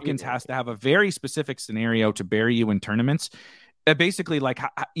 DeAndre Hopkins has to have a very specific scenario to bury you in tournaments. Basically,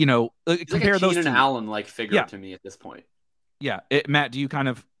 compare those Keenan two. Allen figure to me at this point. Yeah. Matt, do you kind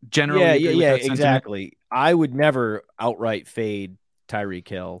of generally agree with that sentiment? Exactly. I would never outright fade Tyreek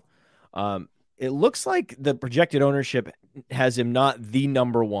Hill. It looks like the projected ownership has him not the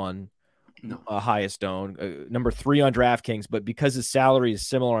number one highest owned, number 3 on DraftKings, but because his salary is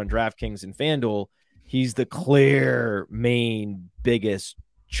similar on DraftKings and FanDuel, he's the clear main biggest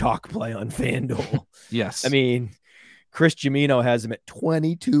chalk play on FanDuel. Yes. I mean, Chris Jimino has him at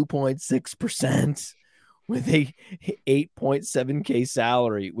 22.6% with a 8.7K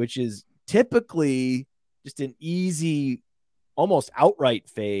salary, which is typically just an easy, almost outright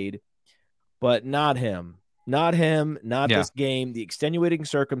fade. But not him, this game, the extenuating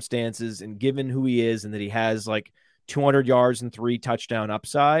circumstances, and given who he is and that he has 200 yards and 3 touchdown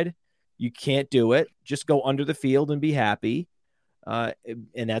upside, you can't do it. Just go under the field and be happy.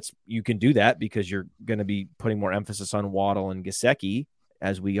 And you can do that because you're going to be putting more emphasis on Waddle and Gesicki,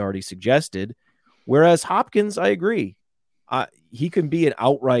 as we already suggested. Whereas Hopkins, I agree. He can be an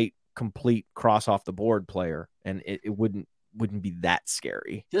outright complete cross off the board player, and it wouldn't be that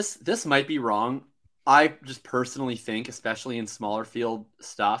scary. This might be wrong. I just personally think, especially in smaller field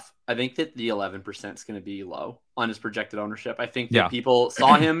stuff, I think that the 11% is going to be low on his projected ownership. I think that people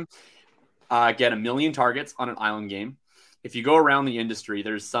saw him get 1 million targets on an island game. If you go around the industry,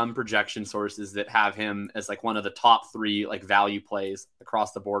 there's some projection sources that have him as one of the top 3 value plays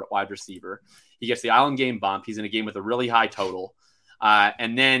across the board at wide receiver. He gets the island game bump. He's in a game with a really high total.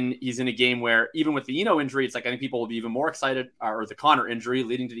 And then he's in a game where even with the Eno injury, it's I think people will be even more excited, or the Connor injury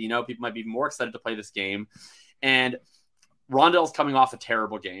leading to the Eno, people might be more excited to play this game. And Rondell's coming off a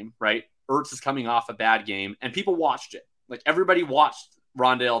terrible game, right? Ertz is coming off a bad game, and people watched it. Everybody watched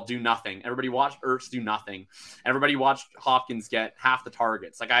Rondell do nothing. Everybody watched Ertz do nothing. Everybody watched Hopkins get half the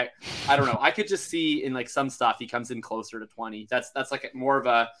targets. I don't know. I could just see in some stuff he comes in closer to 20. That's more of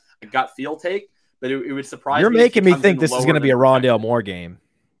a gut feel take. But it would surprise me. You're making me think this is going to be a Rondale Moore game.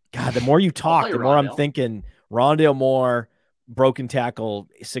 God, the more you talk, the more I'm thinking Rondale Moore, broken tackle,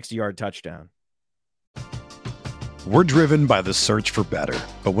 60-yard touchdown. We're driven by the search for better.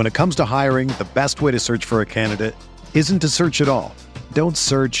 But when it comes to hiring, the best way to search for a candidate isn't to search at all. Don't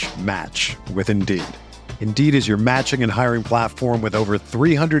search, match with Indeed. Indeed is your matching and hiring platform with over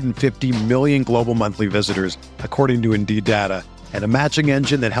 350 million global monthly visitors, according to Indeed data, and a matching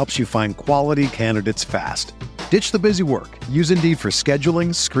engine that helps you find quality candidates fast. Ditch the busy work. Use Indeed for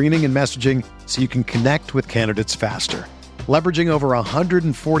scheduling, screening, and messaging so you can connect with candidates faster. Leveraging over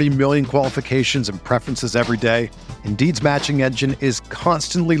 140 million qualifications and preferences every day, Indeed's matching engine is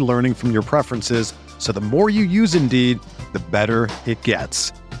constantly learning from your preferences, so the more you use Indeed, the better it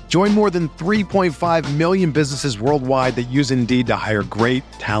gets. Join more than 3.5 million businesses worldwide that use Indeed to hire great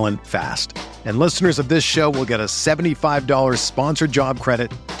talent fast. And listeners of this show will get a $75 sponsored job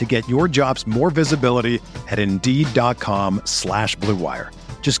credit to get your jobs more visibility at Indeed.com/Blue Wire.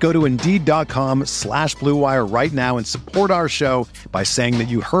 Just go to Indeed.com/Blue Wire right now and support our show by saying that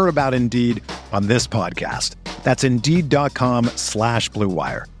you heard about Indeed on this podcast. That's Indeed.com/Blue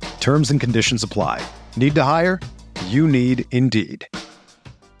Wire. Terms and conditions apply. Need to hire? You need Indeed.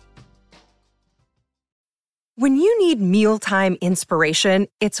 When you need mealtime inspiration,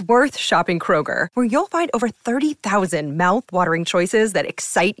 it's worth shopping Kroger, where you'll find over 30,000 mouth-watering choices that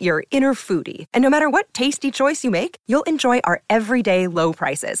excite your inner foodie. And no matter what tasty choice you make, you'll enjoy our everyday low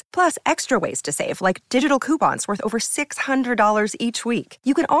prices, plus extra ways to save, like digital coupons worth over $600 each week.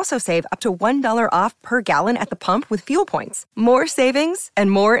 You can also save up to $1 off per gallon at the pump with fuel points. More savings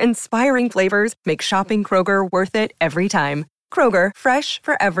and more inspiring flavors make shopping Kroger worth it every time. Kroger, fresh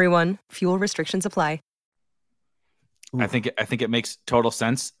for everyone. Fuel restrictions apply. I think it makes total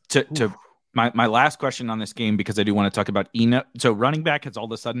sense to my last question on this game, because I do want to talk about Eno. So running back has all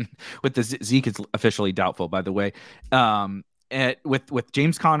of a sudden with the Zeke is officially doubtful, by the way. With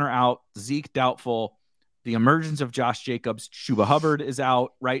James Conner out, Zeke doubtful, the emergence of Josh Jacobs, Chuba Hubbard is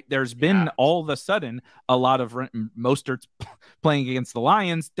out, right? There's been all of a sudden a lot of Mostert's playing against the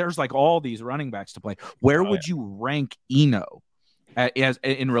Lions. There's like all these running backs to play. Where would you rank Eno as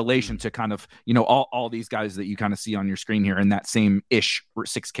in relation to kind of, you know, all these guys that you kind of see on your screen here in that same ish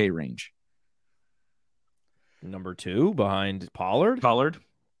 6K range? Number 2 behind Pollard.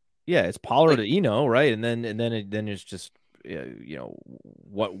 Yeah, it's Pollard to Eno, right? And then it's just you know,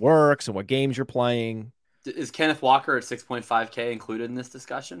 what works and what games you're playing. Is Kenneth Walker at 6.5K included in this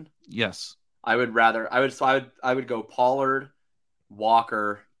discussion? Yes. I would go Pollard,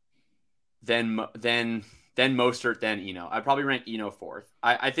 Walker, then Mostert, then Eno. I'd probably rank Eno 4th.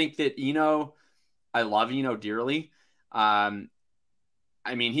 I think that Eno, I love Eno dearly. I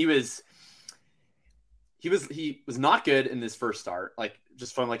mean, he was not good in this first start, like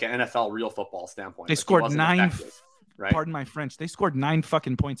just from like an NFL real football standpoint. They scored 9, right? Pardon my French. They scored 9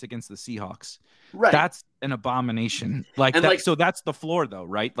 fucking points against the Seahawks. Right. That's an abomination. So that's the floor though,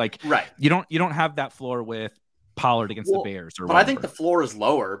 right? Like, right. You don't have that floor with Pollard against the Bears or whatever. I think the floor is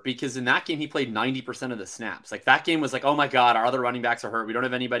lower because in that game he played 90% of the snaps. Like that game was like, oh my God, our other running backs are hurt. We don't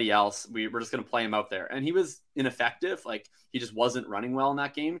have anybody else. We're just going to play him out there. And he was ineffective. Like he just wasn't running well in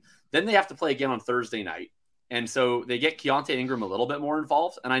that game. Then they have to play again on Thursday night. And so they get Keontae Ingram a little bit more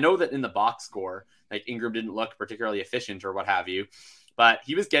involved. And I know that in the box score, like Ingram didn't look particularly efficient or what have you, but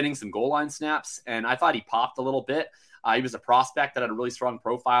he was getting some goal line snaps. And I thought he popped a little bit. He was a prospect that had a really strong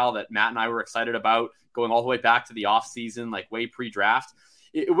profile that Matt and I were excited about going all the way back to the offseason, like way pre-draft.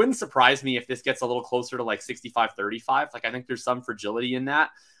 It wouldn't surprise me if this gets a little closer to like 65-35. Like I think there's some fragility in that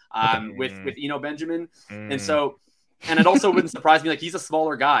with Eno Benjamin. And so, and it also wouldn't surprise me, like he's a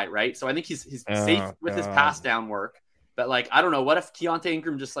smaller guy, right? So I think he's safe with his pass down work. But like, I don't know, what if Keontae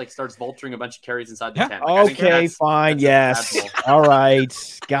Ingram just like starts vulturing a bunch of carries inside the 10? Like, okay, fine. Yes. All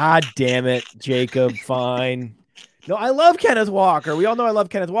right. God damn it, Jacob. Fine. No, I love Kenneth Walker. We all know I love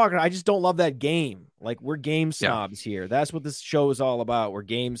Kenneth Walker. I just don't love that game. Like we're game snobs here. That's what this show is all about. We're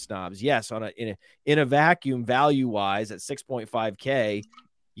game snobs. Yes, in a vacuum, value wise, at 6.5K.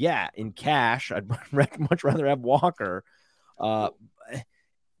 Yeah, in cash, I'd much rather have Walker. But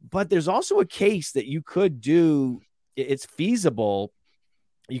there's also a case that you could do. It's feasible.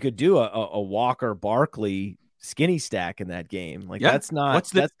 You could do a Walker Barkley skinny stack in that game. Like that's not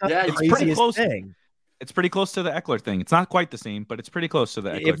the craziest thing. It's pretty close to the Eckler thing. It's not quite the same, but it's pretty close to the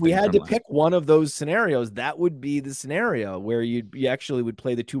Eckler thing. If we had to pick one of those scenarios, that would be the scenario where you actually would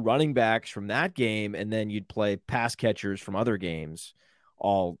play the 2 running backs from that game, and then you'd play pass catchers from other games,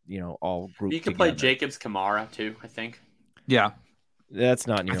 all grouped. You could play Jacobs Kamara too, I think. Yeah. That's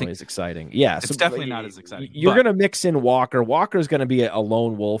not nearly as exciting. Yeah. It's definitely not as exciting. You're going to mix in Walker. Walker's going to be a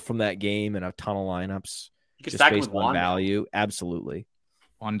lone wolf from that game in a ton of lineups. You could stack with one value. Absolutely.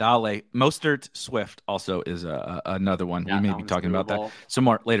 Wandale. Mostert Swift also is another one. We may be talking about that some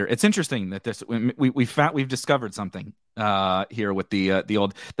more later. It's interesting that this we've discovered something here with the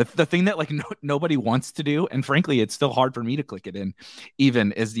old the thing that like nobody wants to do, and frankly it's still hard for me to click it in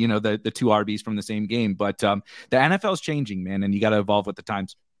even is the 2 RBs from the same game. But the NFL is changing, man, and you got to evolve with the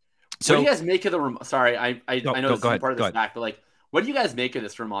times. So what do you guys make of the sorry I know this is part of this back, but like what do you guys make of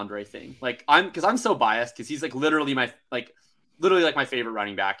this Ramondre thing? Like I'm so biased because he's like literally my favorite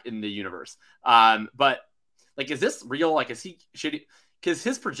running back in the universe. But like, is this real? Like, should he, because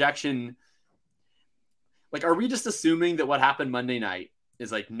his projection, like, are we just assuming that what happened Monday night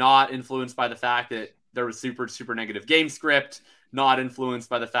is like not influenced by the fact that there was super, super negative game script, not influenced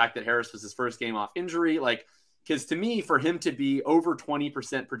by the fact that Harris was his first game off injury? Like, because to me, for him to be over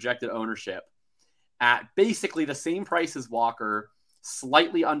 20% projected ownership at basically the same price as Walker,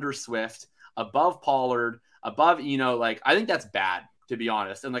 slightly under Swift, above Pollard, above Eno, like I think that's bad to be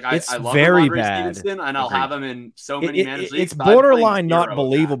honest. And like It's I love very Ramondre bad. Stevenson, and I'll have him in so many managed leagues. It's but I'm playing borderline zero not of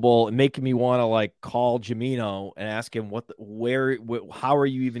believable, and making me want to like call Jamino and ask him how are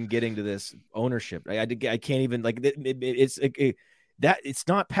you even getting to this ownership? I can't even like it's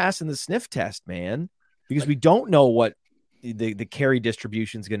not passing the sniff test, man, because we don't know what the carry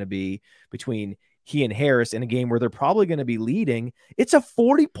distribution is going to be between he and Harris in a game where they're probably going to be leading. It's a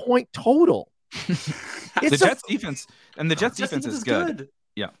 40-point total. The Jets defense is good.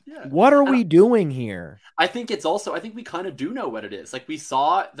 Yeah. What are we doing here? I think we kind of do know what it is. Like we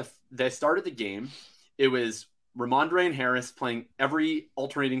saw they started the game. It was Ramondre and Harris playing every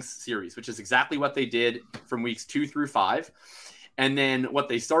alternating series, which is exactly what they did from weeks 2 through 5. And then what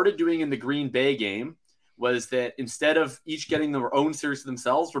they started doing in the Green Bay game was that instead of each getting their own series to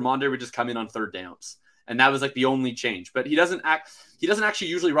themselves, Ramondre would just come in on third downs. And that was like the only change. But he doesn't actually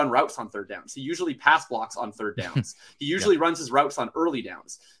usually run routes on third downs. He usually pass blocks on third downs. He usually runs his routes on early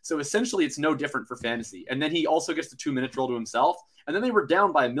downs. So essentially it's no different for fantasy. And then he also gets the 2-minute drill to himself. And then they were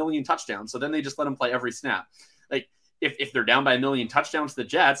down by 1 million touchdowns. So then they just let him play every snap. Like if they're down by 1 million touchdowns to the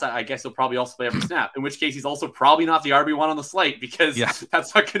Jets, I guess he'll probably also play every snap, in which case he's also probably not the RB1 on the slate, because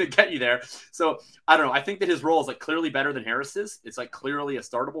that's not going to get you there. So I don't know. I think that his role is like clearly better than Harris's. It's like clearly a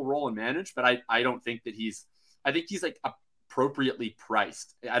startable role and managed, but I don't think that I think he's like appropriately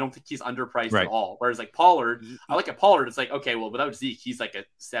priced. I don't think he's underpriced at all. Whereas like Pollard, I look at Pollard, it's like, okay, well, without Zeke, he's like a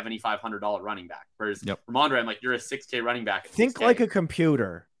 $7,500 running back. Whereas Ramondre, I'm like, you're a $6K running back. Think like a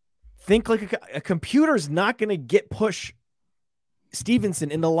computer. Think like a computer is not going to push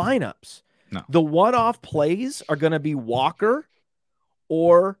Stevenson in the lineups. No. The one-off plays are going to be Walker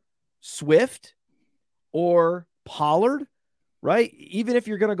or Swift or Pollard, right? Even if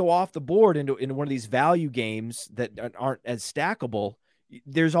you're going to go off the board into one of these value games that aren't as stackable,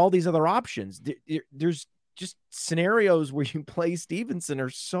 there's all these other options. There's just scenarios where you play Stevenson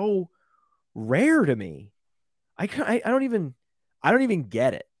are so rare to me. I don't even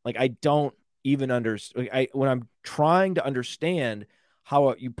get it. Like, I don't even understand. When I'm trying to understand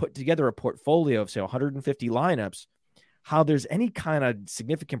how you put together a portfolio of, say, 150 lineups, how there's any kind of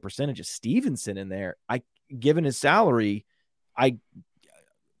significant percentage of Stevenson in there, given his salary, I'm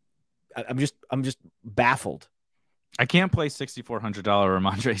just baffled. I can't play $6,400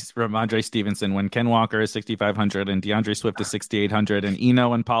 Ramondre Stevenson when Ken Walker is $6,500 and DeAndre Swift is $6,800 and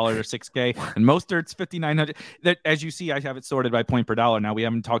Eno and Pollard are $6K and Mostert's $5,900. That, as you see, I have it sorted by point per dollar. Now we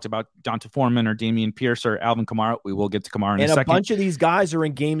haven't talked about Donta Foreman or Damian Pierce or Alvin Kamara. We will get to Kamara in a second. And a bunch of these guys are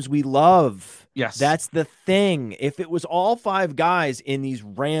in games we love. Yes, that's the thing. If it was all 5 guys in these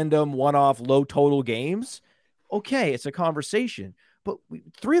random one-off low total games, okay, it's a conversation. But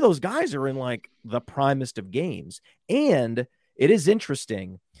 3 of those guys are in like the primest of games. And it is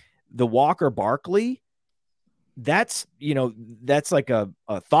interesting. The Walker Barkley, that's like a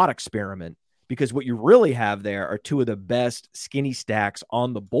thought experiment, because what you really have there are 2 of the best skinny stacks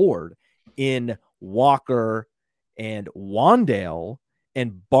on the board in Walker and Wan'Dale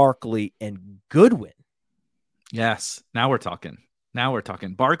and Barkley and Goodwin. Yes. Now we're talking.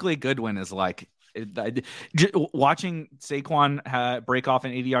 Barkley Goodwin is like, watching Saquon break off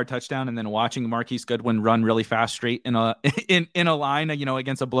an 80-yard touchdown and then watching Marquise Goodwin run really fast straight in a line,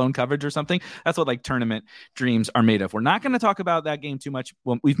 against a blown coverage or something. That's what like tournament dreams are made of. We're not going to talk about that game too much.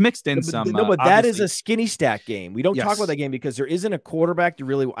 Well, we've mixed in some. No, but that is a skinny stack game. We don't talk about that game because there isn't a quarterback to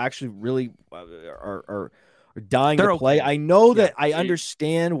really are dying to play. Okay. I know that I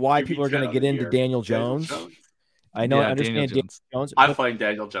understand why people are going to get into Daniel Jones. I know. I understand Daniel Jones. I'm playing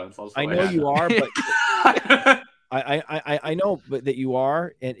Daniel Jones. I know you are, but I know, but that you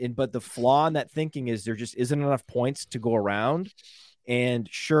are, but the flaw in that thinking is there just isn't enough points to go around. And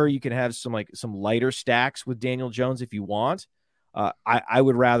sure, you can have some lighter stacks with Daniel Jones if you want. I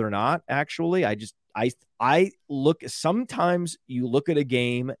would rather not, actually. I look. Sometimes you look at a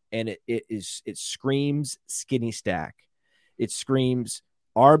game and it screams skinny stack. It screams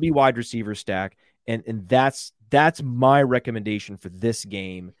RB wide receiver stack, and that's my recommendation for this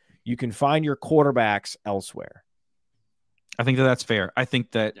game. You can find your quarterbacks elsewhere. I think that's fair. I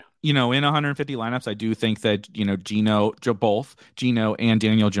think that, in 150 lineups, I do think that, both Geno and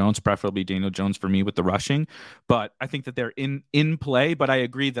Daniel Jones, preferably Daniel Jones for me with the rushing, but I think that they're in play. But I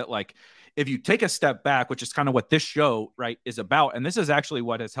agree that like, if you take a step back, which is kind of what this show, right, is about, and this is actually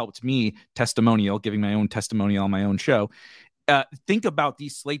what has helped me giving my own testimonial on my own show, think about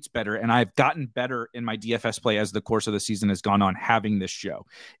these slates better, and I've gotten better in my DFS play as the course of the season has gone on having this show,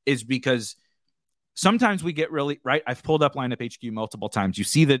 is because sometimes we get really right. I've pulled up Lineup HQ multiple times. You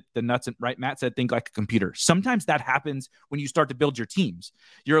see the nuts and right. Matt said, think like a computer. Sometimes that happens when you start to build your teams.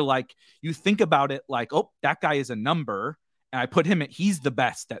 You're like, you think about it like, oh, that guy is a number. and I put him at, he's the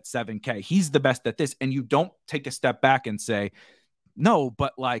best at 7K. He's the best at this. And you don't take a step back and say, no,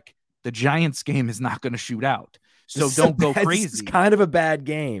 but like the Giants game is not going to shoot out. So don't go crazy. It's kind of a bad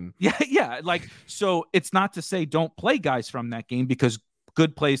game. Yeah. Yeah. Like, so it's not to say don't play guys from that game, because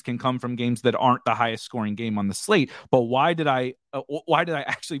good plays can come from games that aren't the highest scoring game on the slate. But why did I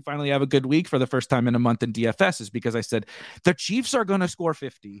actually finally have a good week for the first time in a month in DFS is because I said the Chiefs are going to score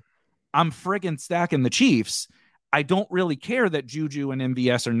 50. I'm friggin' stacking the Chiefs. I don't really care that Juju and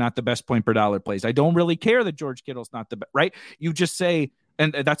MVS are not the best point per dollar plays. I don't really care that George Kittle's not the best, right? You just say,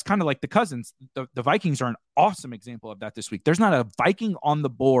 and that's kind of like the Cousins. The Vikings are an awesome example of that this week. There's not a Viking on the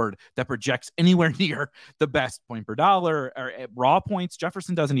board that projects anywhere near the best point per dollar or raw points.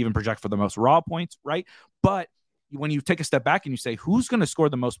 Jefferson doesn't even project for the most raw points, right? But when you take a step back and you say, who's going to score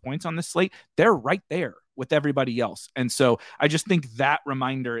the most points on this slate? They're right there with everybody else. And so I just think that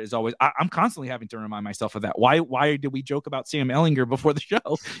reminder is always, I'm constantly having to remind myself of that. Why did we joke about Sam Ehlinger before the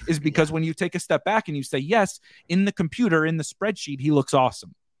show is because when you take a step back and you say, yes, in the computer, in the spreadsheet, he looks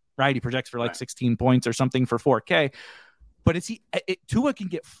awesome, right? He projects for like 16 points or something for 4K, but Tua can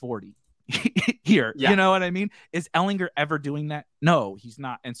get 40 here. Yeah. You know what I mean? Is Ehlinger ever doing that? No, he's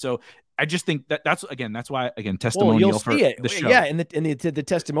not. And so I just think that's why testimonial for the show. Yeah. And the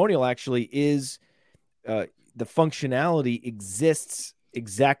testimonial actually is, the functionality exists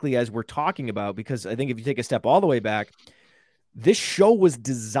exactly as we're talking about, because I think if you take a step all the way back, this show was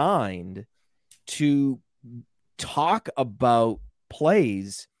designed to talk about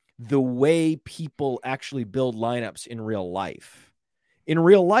plays the way people actually build lineups in real life. In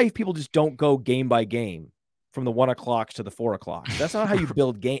real life, people just don't go game by game from the 1 o'clock to the 4 o'clock. That's not how you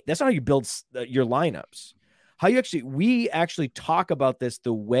build game. That's not how you build your lineups. We actually talk about this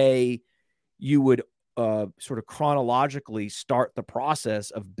the way you would sort of chronologically start the process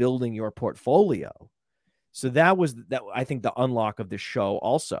of building your portfolio. So that was I think the unlock of this show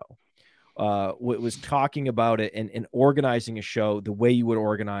also was talking about it and organizing a show the way you would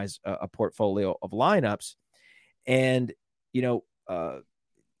organize a portfolio of lineups. And,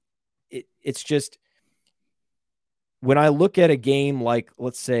 it's just, when I look at a game like,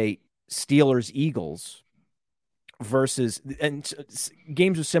 let's say, Steelers-Eagles versus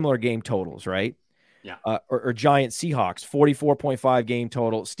games with similar game totals, right? Yeah. Or Giants Seahawks, 44.5 game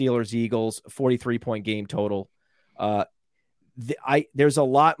total, Steelers Eagles, 43-point game total. There's a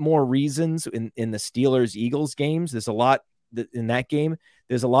lot more reasons in the Steelers Eagles games. There's a lot in that game.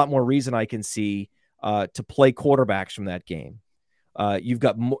 There's a lot more reason I can see to play quarterbacks from that game. You've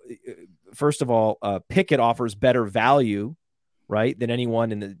got, first of all, Pickett offers better value, right, than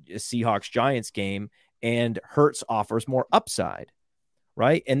anyone in the Seahawks Giants game, and Hurts offers more upside,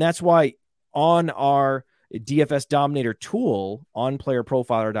 right? And that's why on our DFS Dominator tool on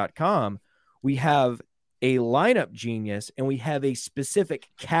playerprofiler.com, we have a lineup genius and we have a specific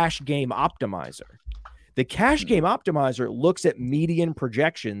cash game optimizer. The cash game optimizer looks at median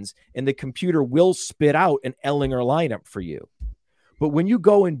projections and the computer will spit out an Ehlinger lineup for you. But when you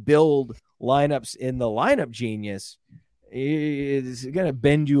go and build lineups in the lineup genius, it's going to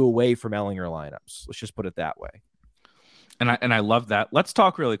bend you away from Ehlinger lineups. Let's just put it that way. And I love that. Let's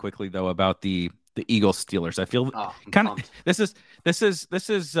talk really quickly though about the Eagles Steelers. I feel kind of this is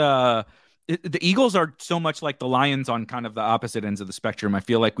the Eagles are so much like the Lions on kind of the opposite ends of the spectrum. I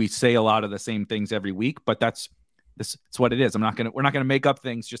feel like we say a lot of the same things every week, but it's what it is. We're not gonna make up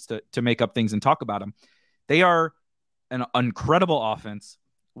things just to make up things and talk about them. They are an incredible offense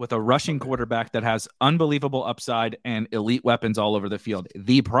with a rushing quarterback that has unbelievable upside and elite weapons all over the field.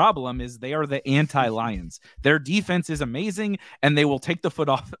 The problem is they are the anti-Lions. Their defense is amazing, and they will take the foot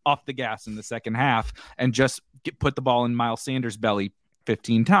off the gas in the second half and just put the ball in Miles Sanders' belly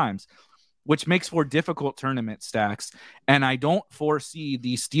 15 times, which makes for difficult tournament stacks. And I don't foresee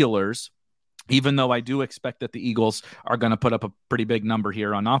the Steelers, even though I do expect that the Eagles are going to put up a pretty big number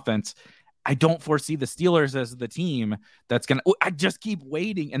here on offense, I don't foresee the Steelers as the team that's going to – I just keep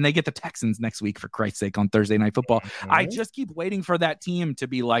waiting. And they get the Texans next week, for Christ's sake, on Thursday Night Football. Mm-hmm. I just keep waiting for that team to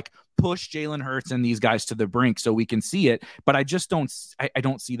be like, push Jalen Hurts and these guys to the brink so we can see it. But I just don't – I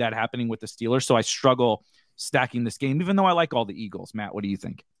don't see that happening with the Steelers. So I struggle stacking this game, even though I like all the Eagles. Matt, what do you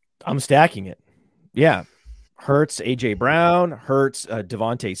think? I'm stacking it. Yeah. Hurts, A.J. Brown, Hurts,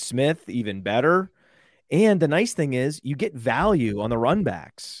 Devontae Smith, even better. And the nice thing is you get value on the run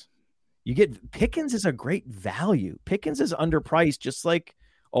backs. You get Pickens is a great value. Pickens is underpriced, just like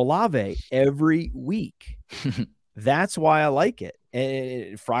Olave every week. That's why I like it.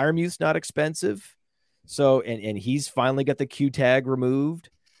 And Freiermuth's not expensive. So, and he's finally got the Q tag removed.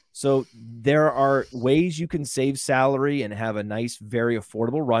 So there are ways you can save salary and have a nice, very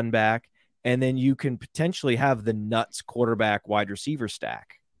affordable run back and then you can potentially have the nuts quarterback wide receiver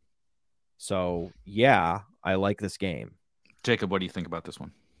stack. So yeah, I like this game. Jacob, what do you think about this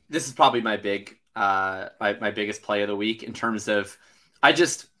one? This is probably my my biggest play of the week in terms of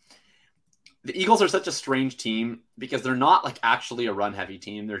the Eagles are such a strange team because they're not like actually a run heavy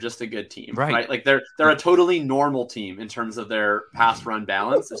team. They're just a good team, right? Like they're a totally normal team in terms of their pass run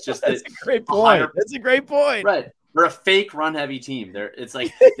balance. It's just that's a great point. That's a great point. Right. They're a fake run heavy team. It's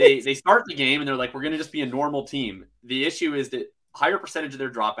like they start the game and they're like, we're going to just be a normal team. The issue is that higher percentage of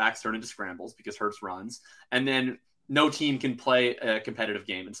their dropbacks turn into scrambles because Hurts runs, and then no team can play a competitive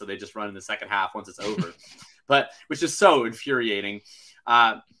game. And so they just run in the second half once it's over, which is so infuriating.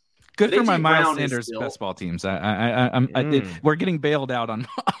 Good for my Miles Sanders best ball teams. We're getting bailed out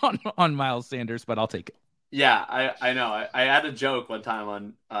on Miles Sanders, but I'll take it. Yeah, I know. I had a joke one time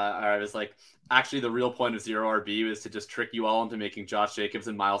on I was like, actually, the real point of zero RB was to just trick you all into making Josh Jacobs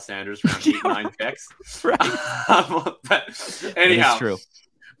and Miles Sanders round 8 9 picks. Right. But anyhow, true.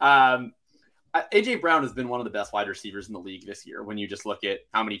 AJ Brown has been one of the best wide receivers in the league this year. When you just look at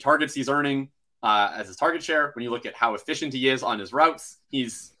how many targets he's earning as his target share, when you look at how efficient he is on his routes,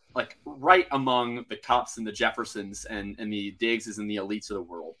 he's like right among the Kupps and the Jeffersons and the Diggses and the elites of the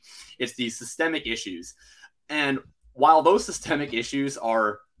world. It's these systemic issues. And while those systemic issues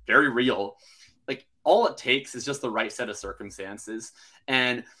are very real, like all it takes is just the right set of circumstances.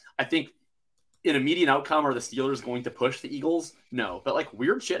 And I think in immediate outcome, are the Steelers going to push the Eagles? No, but like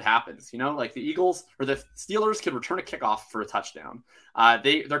weird shit happens, like the Eagles or the Steelers could return a kickoff for a touchdown.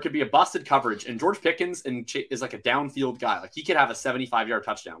 There could be a busted coverage, and George Pickens is like a downfield guy. Like he could have a 75-yard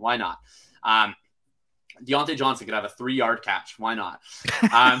touchdown. Why not? Deontay Johnson could have a 3-yard catch. Why not?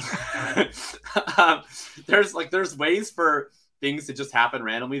 There's ways for things to just happen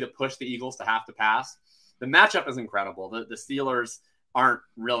randomly that push the Eagles to have to pass. The matchup is incredible. The Steelers aren't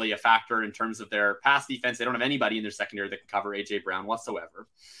really a factor in terms of their pass defense. They don't have anybody in their secondary that can cover AJ Brown whatsoever.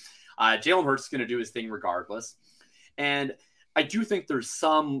 Jalen Hurts is going to do his thing regardless. And I do think there's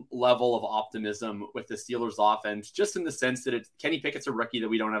some level of optimism with the Steelers offense, just in the sense that Kenny Pickett's a rookie that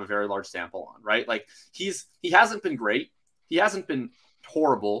we don't have a very large sample on, right? Like he hasn't been great. He hasn't been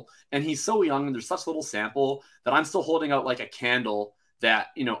horrible. And he's so young and there's such little sample that I'm still holding out like a candle that,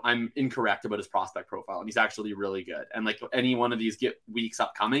 I'm incorrect about his prospect profile, and he's actually really good. And like any one of these weeks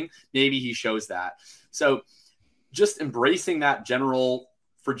upcoming, maybe he shows that. So just embracing that general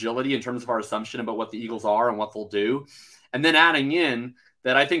fragility in terms of our assumption about what the Eagles are and what they'll do. And then adding in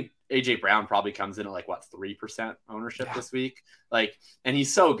that I think AJ Brown probably comes in at 3% ownership this week. And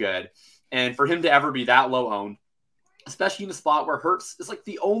he's so good. And for him to ever be that low owned, especially in a spot where Hurts is like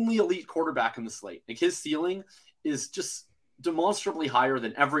the only elite quarterback in the slate. Like his ceiling is just demonstrably higher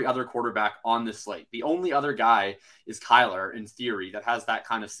than every other quarterback on this slate. The only other guy is Kyler in theory that has that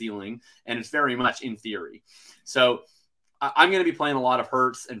kind of ceiling, and it's very much in theory. So I'm going to be playing a lot of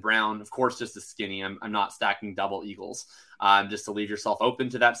Hurts and Brown, of course, just as skinny. I'm not stacking double Eagles, just to leave yourself open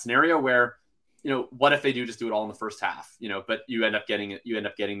to that scenario where, what if they do just do it all in the first half, but you end up getting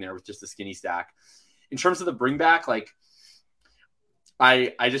there with just a skinny stack. In terms of the bring back,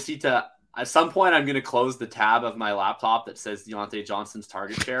 I just need to, at some point, I'm going to close the tab of my laptop that says Deontay Johnson's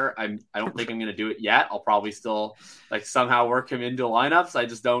target share. I don't think I'm going to do it yet. I'll probably still somehow work him into lineups. I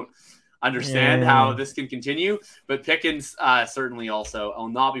just don't understand how this can continue. But Pickens certainly also. I'll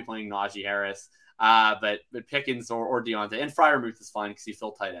not be playing Najee Harris. But Pickens or Deontay, and Freiermuth is fine because he's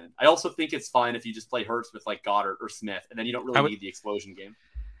still tight end. I also think it's fine if you just play Hurts with Goddard or Smith, and then you don't really need the explosion game.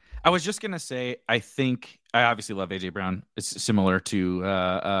 I was just going to say, I obviously love AJ Brown. It's similar to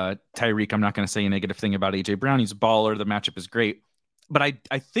Tyreek. I'm not going to say a negative thing about AJ Brown. He's a baller. The matchup is great. But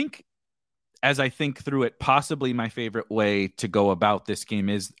I think, as I think through it, possibly my favorite way to go about this game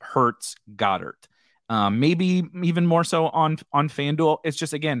is Hurts Goddard. Maybe even more so on FanDuel. It's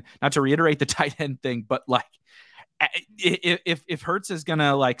just, again, not to reiterate the tight end thing, but if Hurts is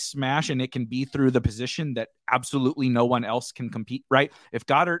gonna smash, and it can be through the position that absolutely no one else can compete, right? If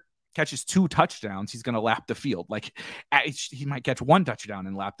Goddard catches 2 touchdowns, he's gonna lap the field. He might catch 1 touchdown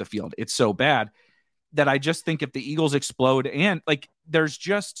and lap the field. It's so bad that I just think if the Eagles explode, and there's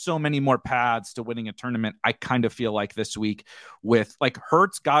just so many more paths to winning a tournament, I kind of feel like this week with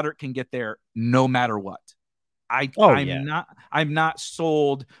Hurts, Goddard can get there no matter what. I'm not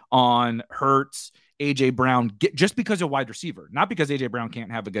sold on Hurts, AJ Brown, just because of wide receiver, not because AJ Brown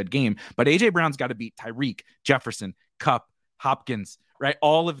can't have a good game, but AJ Brown's got to beat Tyreek, Jefferson, Kupp, Hopkins, right?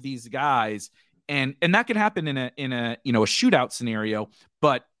 All of these guys. And that could happen in a shootout scenario,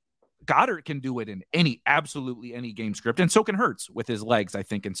 but Goddard can do it in absolutely any game script, and so can Hurts with his legs, I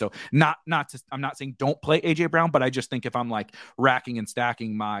think. And so I'm not saying don't play AJ Brown, but I just think if I'm like racking and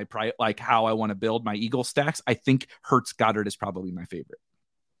stacking like how I want to build my Eagle stacks, I think Hurts Goddard is probably my favorite.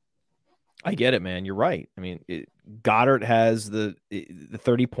 I get it, man. You're right. I mean, Goddard has the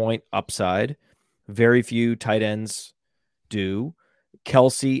 30-point upside. Very few tight ends do.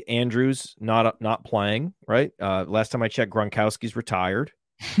 Kelsey, Andrews not playing, right? Last time I checked, Gronkowski's retired.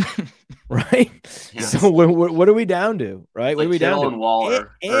 Right? Yes. So what are we down to, right? What are we Kittle down to? And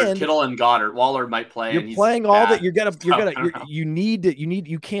Waller, and Kittle and Goddard. Waller might play. You're playing all that. You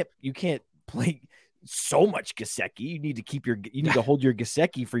can't play so much Gesicki. You need to hold your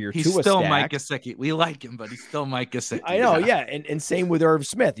Gesicki for your he's Tua still stack. Mike Gesicki. We like him, but he's still Mike Gesicki. I know, yeah. And same with Irv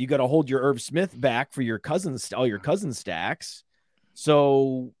Smith. You got to hold your Irv Smith back for all your cousin stacks.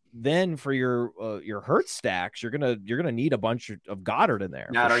 So then for your Hurts stacks, you're gonna need a bunch of Goddard in there.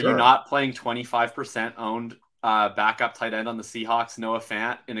 Now, are you not playing 25% owned backup tight end on the Seahawks, Noah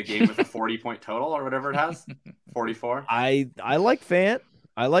Fant, in a game with a 40-point total or whatever it has? 44. I like Fant.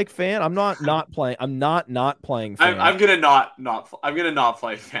 I'm not playing. I'm not playing Fant. I'm gonna not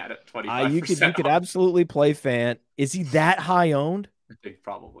play Fant at 25%. You could absolutely play Fant. Is he that high owned? I think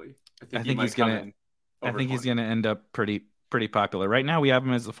probably. I think he's gonna end up pretty popular. Right now we have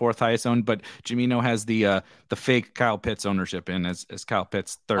him as the 4th highest owned, but Jamino has the fake Kyle Pitts ownership in as Kyle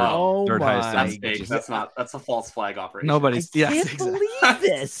Pitts third highest owned. That's that's a false flag operation. I can't believe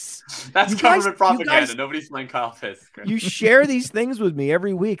this. That's government propaganda. Nobody's playing Kyle Pitts. You share these things with me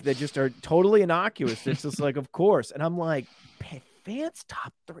every week that just are totally innocuous. It's just like, of course. And I'm like, Fant's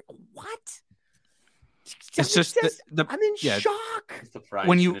top 3. What? It's just I'm in shock. It's the price.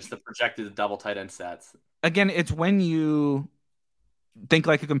 It's the projected double tight end sets. Again, it's when you think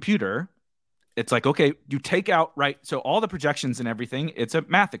like a computer. It's like, okay, you take out, right? So all the projections and everything, it's a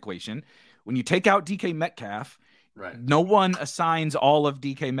math equation. When you take out DK Metcalf, right, no one assigns all of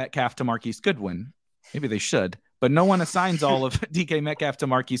DK Metcalf to Marquise Goodwin. Maybe they should, but no one assigns all of DK Metcalf to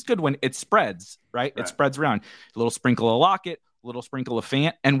Marquise Goodwin. It spreads, right? It spreads around. A little sprinkle of Lockett, a little sprinkle of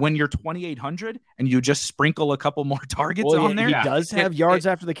Fant, and when you're 2,800 and you just sprinkle a couple more targets on there, he does have yards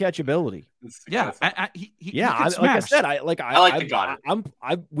after the catch ability. Yeah, like I said, I like the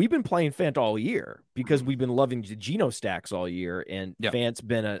Goddard. We've been playing Fant all year because we've been loving the Geno stacks all year, and Fant's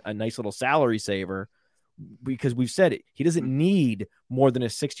been a nice little salary saver because we've said it. He doesn't need more than a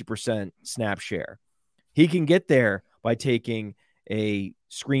 60% snap share. He can get there by taking a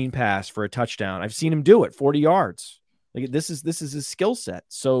screen pass for a touchdown. I've seen him do it, 40 yards. Like this is his skill set.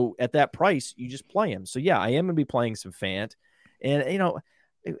 So at that price, you just play him. So yeah, I am gonna be playing some Fant. And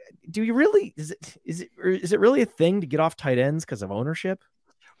do you really is it really a thing to get off tight ends because of ownership?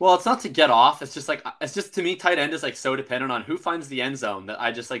 Well, it's not to get off. It's just to me, tight end is like so dependent on who finds the end zone that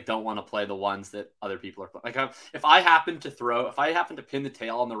I just like don't want to play the ones that other people are playing. Like if I happen to pin the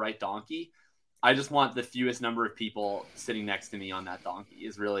tail on the right donkey, I just want the fewest number of people sitting next to me on that donkey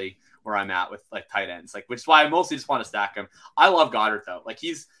is really where I'm at with like tight ends, like, which is why I mostly just want to stack him. I love Goddard though. Like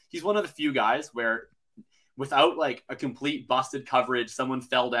he's one of the few guys where without like a complete busted coverage, someone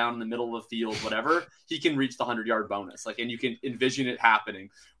fell down in the middle of the field, whatever, he can reach the 100-yard bonus. Like, and you can envision it happening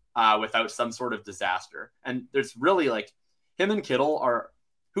without some sort of disaster. And there's really like him and Kittle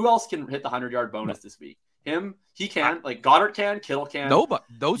who else can hit the 100-yard bonus this week? Him, he can. Like Goddard can, Kittle can. No, but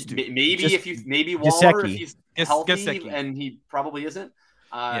those two. Maybe Waller if he's healthy, and he probably isn't.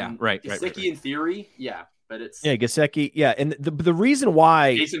 Right. Gesicki in theory, but it's Gesicki, and the reason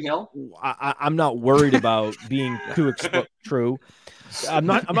why Taysom Hill, I'm not worried about being too true. I'm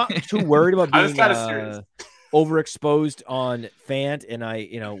not too worried about being overexposed on Fant, and I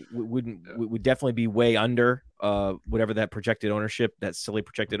would definitely be way under whatever that projected ownership, that silly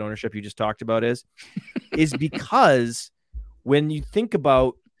projected ownership you just talked about is because when you think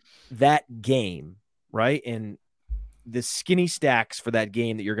about that game, right, and the skinny stacks for that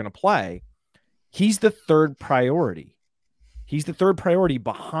game that you're going to play, he's the third priority. He's the third priority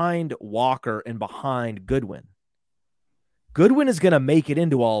behind Walker and behind Goodwin. Goodwin is going to make it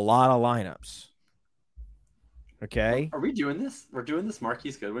into a lot of lineups. Okay. Are we doing this? We're doing this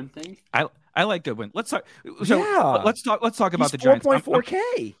Marquise Goodwin thing. I like Goodwin. Let's talk. Let's talk about the Giants.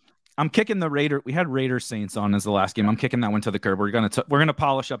 4.4K. I'm kicking the Raider. We had Raiders Saints on as the last game. I'm kicking that one to the curb. We're gonna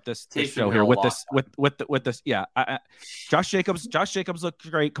polish up this show here with this. Yeah. Josh Jacobs looks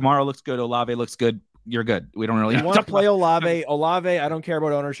great. Kamara looks good. Olave looks good. You're good. We don't really want to play Olave. I don't care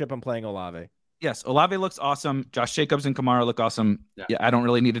about ownership. I'm playing Olave. Yes, Olave looks awesome. Josh Jacobs and Kamara look awesome. Yeah, I don't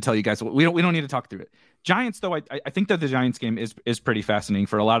really need to tell you guys. We don't need to talk through it. Giants, though, I think that the Giants game is pretty fascinating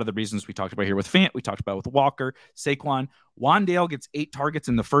for a lot of the reasons we talked about here with Fant. We talked about with Walker, Saquon. Wandale gets 8 targets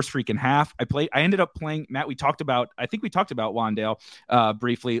in the first freaking half. I ended up playing, Matt, I think we talked about Wandale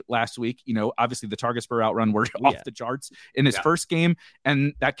briefly last week. You know, obviously the targets per out run were off the charts in his first game,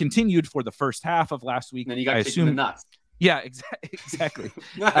 and that continued for the first half of last week. And then you got kicked in the nuts. Yeah, exactly.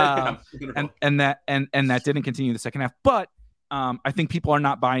 And that didn't continue the second half. But I think people are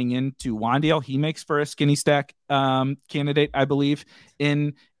not buying into Wandale. He makes for a skinny stack candidate, I believe,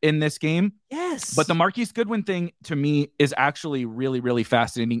 in this game. Yes. But the Marquise Goodwin thing to me is actually really, really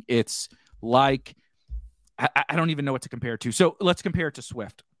fascinating. It's like I don't even know what to compare it to. So let's compare it to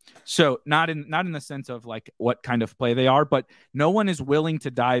Swift. So not in the sense of like what kind of play they are, but no one is willing to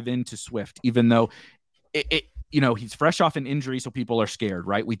dive into Swift, even though he's fresh off an injury, so people are scared,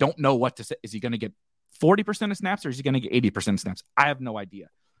 right? We don't know what to say. Is he going to get 40% of snaps or is he going to get 80% of snaps? I have no idea.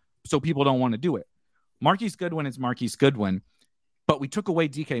 So people don't want to do it. Marquise Goodwin is Marquise Goodwin, but we took away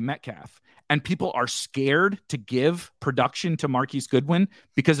DK Metcalf, and people are scared to give production to Marquise Goodwin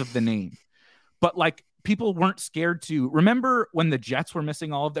because of the name. But like people weren't scared to remember when the Jets were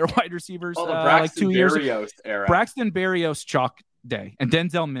missing all of their wide receivers like 2 years ago. Braxton Berrios chalk day and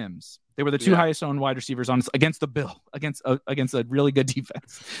Denzel Mims. They were the two highest owned wide receivers against the Bill, against a really good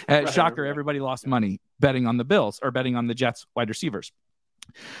defense. Shocker, everybody lost money betting on the Bills or betting on the Jets wide receivers.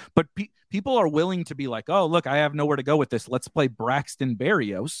 But people are willing to be like, oh, look, I have nowhere to go with this. Let's play Braxton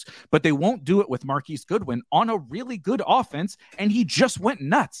Berrios. But they won't do it with Marquise Goodwin on a really good offense. And he just went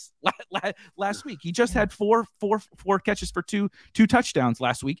nuts last week. He just had four catches for two touchdowns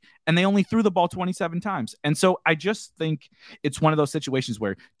last week, and they only threw the ball 27 times. And so I just think it's one of those situations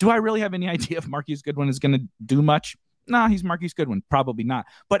where, do I really have any idea if Marquise Goodwin is going to do much? Nah, he's Marquise Goodwin. Probably not.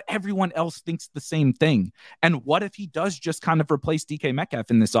 But everyone else thinks the same thing. And what if he does just kind of replace DK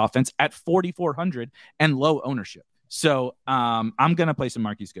Metcalf in this offense at 4,400 and low ownership? So I'm going to play some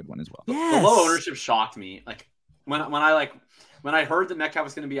Marquise Goodwin as well. Yes. The low ownership shocked me. Like when I heard that Metcalf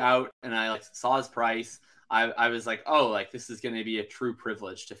was going to be out and I saw his price, I was like, oh, like this is going to be a true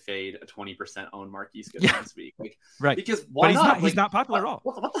privilege to fade a 20% owned Marquise Goodwin this week. Like, right. Because why not? He's not popular at all.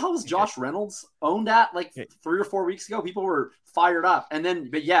 What the hell was Josh Reynolds owned at 3 or 4 weeks ago? People were fired up. And then,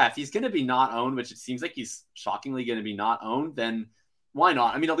 but yeah, if he's going to be not owned, which it seems like he's shockingly going to be not owned, then why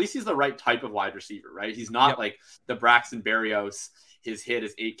not? I mean, at least he's the right type of wide receiver, right? He's not like the Braxton Berrios. His hit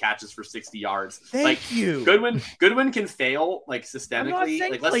is 8 catches for 60 yards. Thank you. Goodwin can fail systemically.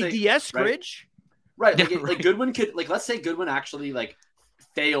 Like let's say DS Ridge. Right. Like Goodwin could, let's say Goodwin actually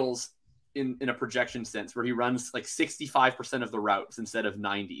fails in a projection sense where he runs 65% of the routes instead of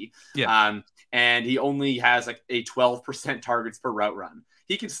 90. Yeah. And he only has a 12% targets per route run.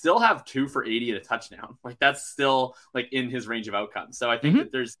 He can still have 2 for 80 at a touchdown. That's still in his range of outcomes. So I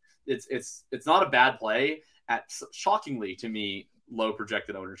think that it's not a bad play at, shockingly to me, low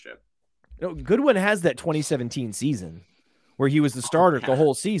projected ownership. Goodwin has that 2017 season where he was the starter the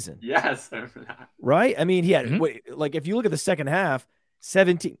whole season. Yes. Right? I mean, he had, if you look at the second half,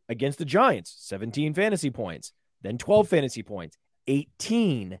 17 against the Giants, 17 fantasy points, then 12 fantasy points,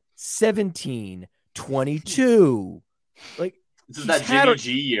 18, 17, 22. This is that Jimmy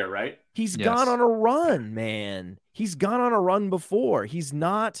G year, right? He's gone on a run, man. He's gone on a run before. He's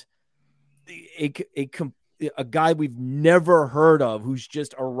not a guy we've never heard of who's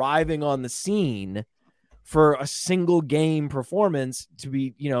just arriving on the scene for a single game performance to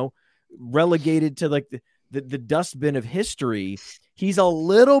be, relegated to the dustbin of history. He's a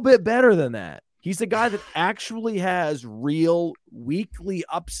little bit better than that. He's the guy that actually has real weekly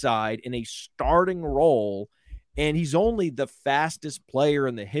upside in a starting role. And he's only the fastest player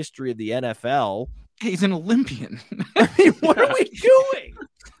in the history of the NFL. He's an Olympian. I mean, what are we doing?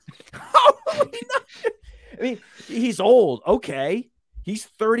 How are we not? I mean, he's old. Okay. He's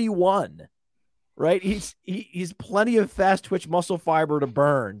 31. Right? He's plenty of fast twitch muscle fiber to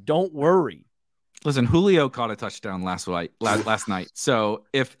burn. Don't worry. Listen, Julio caught a touchdown last night. So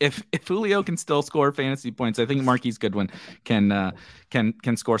if Julio can still score fantasy points, I think Marquise Goodwin can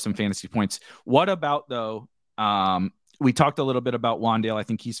score some fantasy points. What about though? We talked a little bit about Wandale. I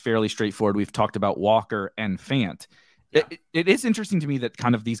think he's fairly straightforward. We've talked about Walker and Fant. Yeah. It is interesting to me that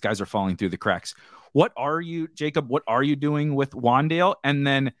kind of these guys are falling through the cracks. What are you, Jacob? What are you doing with Wandale? And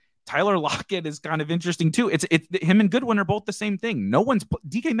then Tyler Lockett is kind of interesting too. It's him and Goodwin are both the same thing.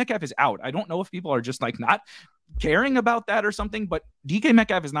 DK Metcalf is out. I don't know if people are just not caring about that or something, but DK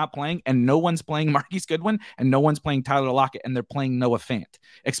Metcalf is not playing and no one's playing Marquise Goodwin and no one's playing Tyler Lockett and they're playing Noah Fant.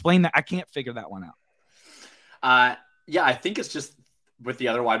 Explain that. I can't figure that one out. Yeah, I think it's just with the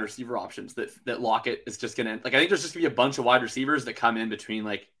other wide receiver options that Lockett is just gonna like. I think there's just gonna be a bunch of wide receivers that come in between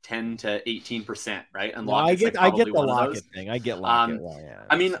like 10 to 18%, right? And I get the Lockett thing. I get Lockett.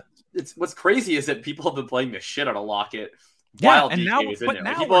 I mean, it's what's crazy is that people have been playing the shit out of Lockett. Yeah, Wild and now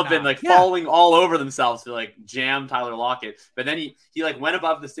people have been like falling all over themselves to like jam Tyler Lockett. But then he like went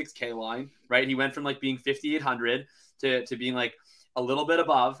above the 6K line, right? He went from like being 5,800 to being like a little bit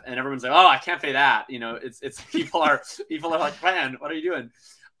above, and everyone's like, "Oh, I can't pay that." You know, it's people are like, "Man, what are you doing?"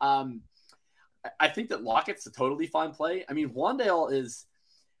 I think that Lockett's a totally fine play. I mean, Wan'Dale is.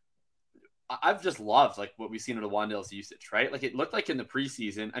 I've just loved like what we've seen of the Wan'Dale's usage, right? Like it looked like in the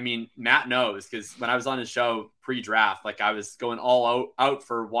preseason. I mean, Matt knows because when I was on his show pre-draft, like I was going all out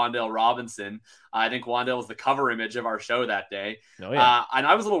for Wan'Dale Robinson. I think Wan'Dale was the cover image of our show that day. Oh, yeah. And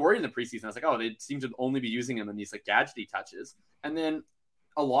I was a little worried in the preseason. I was like, oh, they seem to only be using him in these like gadgety touches. And then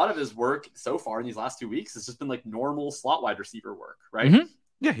a lot of his work so far in these last 2 weeks has just been like normal slot wide receiver work, right? Mm-hmm.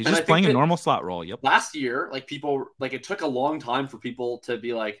 Yeah, he's just playing a normal slot role. Yep. Last year, like people, like it took a long time for people to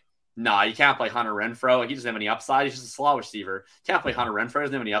be like, nah, you can't play Hunter Renfrow. Like, he doesn't have any upside. He's just a slot receiver. Can't play Hunter Renfrow.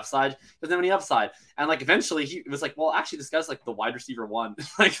 Doesn't have any upside. Doesn't have any upside. And like eventually he was like, well, actually this guy's like the wide receiver one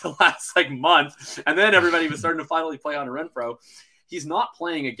like the last like month. And then everybody was starting to finally play Hunter Renfrow. He's not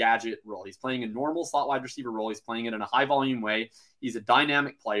playing a gadget role. He's playing a normal slot wide receiver role. He's playing it in a high volume way. He's a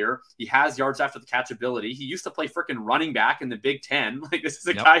dynamic player. He has yards after the catch ability. He used to play freaking running back in the Big Ten. Like this is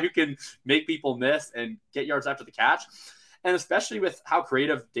a guy who can make people miss and get yards after the catch. And especially with how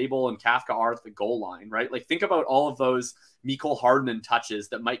creative Daboll and Kafka are at the goal line, right? Like think about all of those Mecole Hardman touches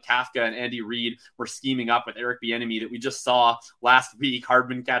that Mike Kafka and Andy Reid were scheming up with Eric Bieniemy that we just saw last week.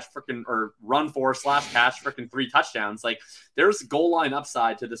 Hardman catch freaking or run for / catch freaking 3 touchdowns. Like there's goal line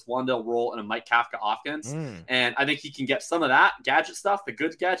upside to this Wan'Dale role in a Mike Kafka offense. And I think he can get some of that gadget stuff, the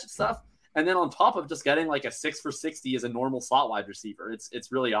good gadget stuff. And then on top of just getting like a 6 for 60 as a normal slot wide receiver,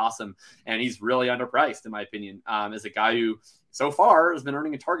 it's really awesome. And he's really underpriced, in my opinion, as a guy who so far has been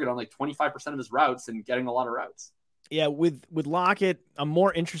earning a target on like 25% of his routes and getting a lot of routes. Yeah, with Lockett, I'm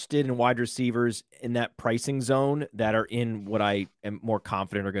more interested in wide receivers in that pricing zone that are in what I am more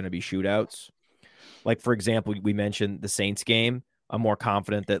confident are going to be shootouts. Like, for example, we mentioned the Saints game. I'm more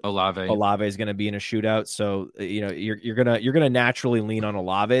confident that Olave is going to be in a shootout. So, you know, you're gonna naturally lean on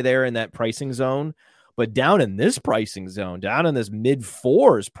Olave there in that pricing zone. But down in this pricing zone, down in this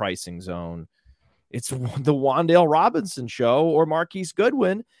mid-4s pricing zone, it's the Wan'Dale Robinson show or Marquise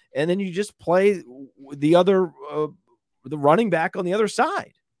Goodwin, and then you just play the other the running back on the other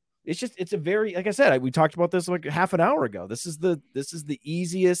side. It's a very, like I said, we talked about this like half an hour ago. This is the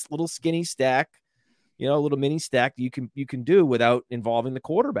easiest little skinny stack. You know, a little mini stack you can do without involving the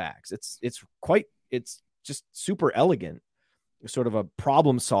quarterbacks. It's just super elegant, sort of a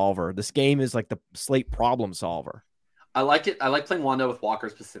problem solver. This game is like the slate problem solver. I like it. I like playing Wan'Dale with Walker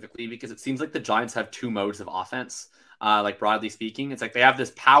specifically because it seems like the Giants have 2 modes of offense. Like broadly speaking, it's like they have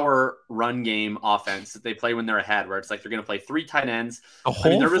this power run game offense that they play when they're ahead, where it's like they're going to play 3 tight ends.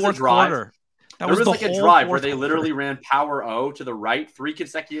 There was a drive. Quarter. There was like a drive where they literally ran power O to the right 3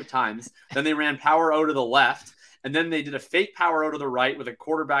 consecutive times. Then they ran power O to the left. And then they did a fake power O to the right with a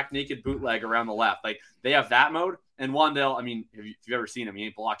quarterback naked bootleg around the left. Like they have that mode. And Wan'Dale, I mean, if you've ever seen him, he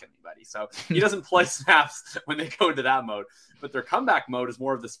ain't blocking anybody. So he doesn't play snaps when they go into that mode. But their comeback mode is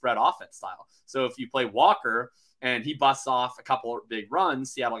more of the spread offense style. So if you play Walker and he busts off a couple of big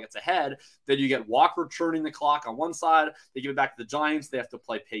runs, Seattle gets ahead, then you get Walker churning the clock on one side. They give it back to the Giants. They have to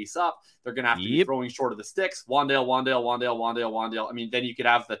play pace up. They're going to have to be throwing short of the sticks. Wan'Dale. I mean, then you could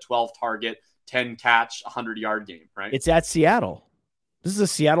have the 12 target, 10 catch, 100-yard game, right? It's at Seattle. This is a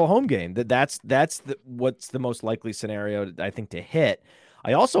Seattle home game. That's what's the most likely scenario, I think, to hit.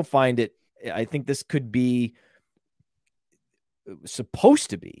 I also find it, I think this could be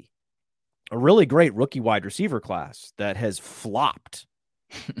supposed to be a really great rookie wide receiver class that has flopped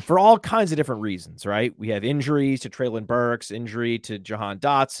for all kinds of different reasons, right? We have injuries to Treylon Burks, injury to Jahan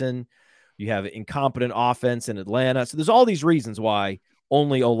Dotson. You have incompetent offense in Atlanta. So there's all these reasons why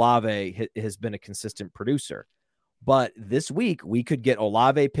only Olave has been a consistent producer. But this week, we could get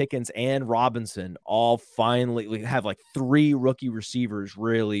Olave, Pickens, and Robinson all finally have like 3 rookie receivers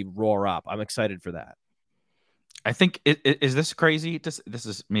really roar up. I'm excited for that. I think is this crazy? This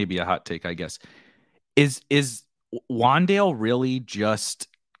is maybe a hot take, I guess. Is Wan'Dale really just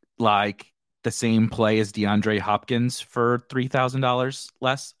like the same play as DeAndre Hopkins for $3,000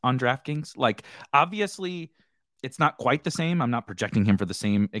 less on DraftKings? Like, obviously, it's not quite the same. I'm not projecting him for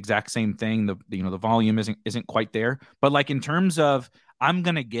the exact same thing. The volume isn't quite there. But like in terms of, I'm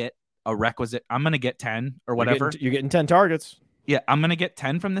gonna get 10 or whatever. You're getting 10 targets. Yeah, I'm gonna get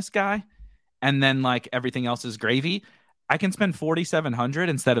 10 from this guy. And then like everything else is gravy. I can spend 4,700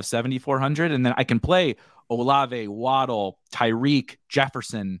 instead of 7,400, and then I can play Olave, Waddle, Tyreek,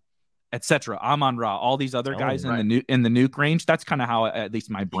 Jefferson, etc. Amon-Ra, all these other guys in the nuke range. That's kind of how at least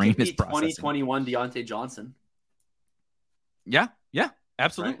my brain is processing. 2021 Deontay Johnson. Yeah,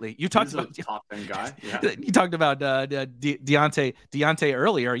 absolutely. Right. You talked about top end guy. Yeah. You talked about Deontay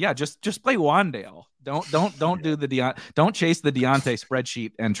earlier. Yeah, just play Wandale. Don't do the don't chase the Deontay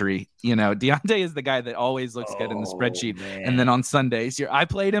spreadsheet entry. Deontay is the guy that always looks good in the spreadsheet. Man. And then on Sundays, I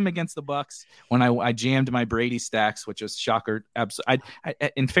played him against the Bucks when I jammed my Brady stacks, which was shocker.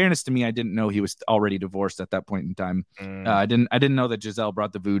 In fairness to me, I didn't know he was already divorced at that point in time. I didn't know that Giselle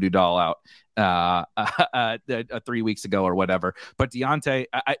brought the voodoo doll out 3 weeks ago or whatever. But Deontay,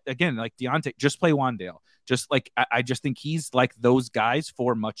 Deontay, just play Wandale. I just think he's like those guys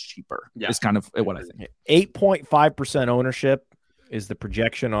for much cheaper. Yeah. Is kind of what I think. 8.5% ownership is the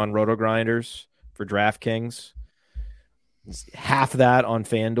projection on Roto Grinders for DraftKings. It's half that on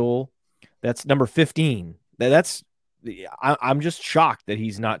FanDuel. That's number 15. I'm just shocked that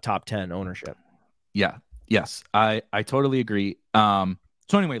he's not top 10 ownership. Yeah. Yes. I totally agree. So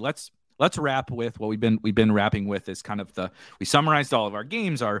anyway, let's wrap with what we've been wrapping with is kind of we summarized all of our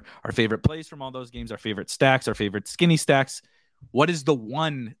games, our favorite plays from all those games, our favorite stacks, our favorite skinny stacks. What is the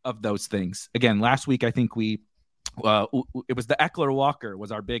one of those things? Again, last week, I think it was the Eckler Walker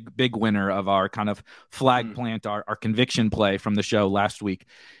was our big winner of our kind of flag plant, our conviction play from the show last week.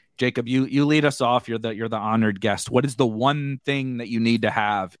 Jacob, you lead us off. You're the honored guest. What is the one thing that you need to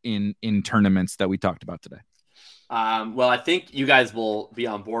have in tournaments that we talked about today? Well, I think you guys will be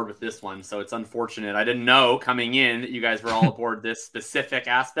on board with this one. So it's unfortunate. I didn't know coming in that you guys were all aboard this specific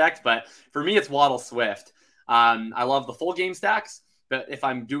aspect. But for me, it's Waddle Swift. I love the full game stacks. But if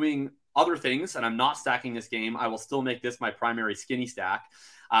I'm doing other things and I'm not stacking this game, I will still make this my primary skinny stack.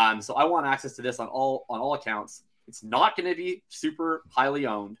 So I want access to this on all accounts. It's not going to be super highly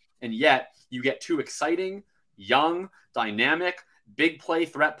owned. And yet you get two exciting, young, dynamic, big play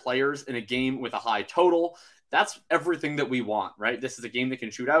threat players in a game with a high total. That's everything that we want, right? This is a game that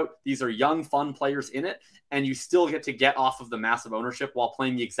can shoot out. These are young, fun players in it, and you still get off of the massive ownership while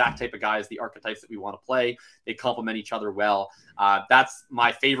playing the exact type of guys, the archetypes that we want to play. They complement each other well. That's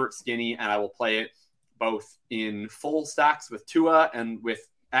my favorite skinny, and I will play it both in full stacks with Tua and with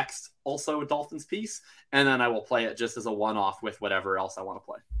X, also a Dolphins piece, and then I will play it just as a one-off with whatever else I want to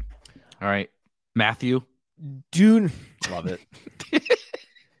play. All right. Matthew? Love it.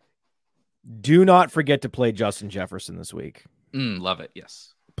 Do not forget to play Justin Jefferson this week. Love it.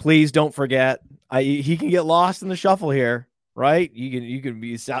 Yes. Please don't forget. He can get lost in the shuffle here, right? You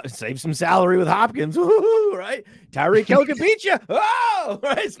can save some salary with Hopkins, woo-hoo, right? Tyreek Hill can beat you. Oh,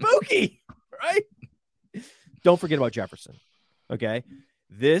 right, spooky, right? Don't forget about Jefferson. Okay,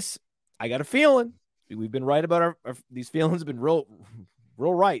 I got a feeling we've been right about these feelings have been real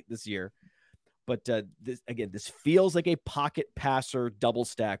right this year, but this feels like a pocket passer double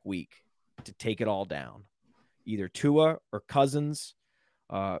stack week to take it all down, either Tua or Cousins,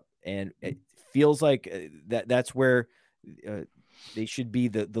 and it feels like that's where they should be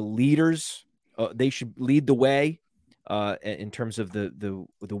the leaders. They should lead the way in terms of the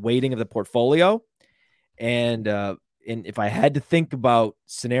weighting of the portfolio. And if I had to think about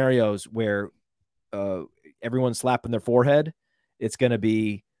scenarios where everyone's slapping their forehead, it's going to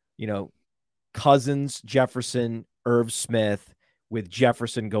be Cousins, Jefferson, Irv Smith, with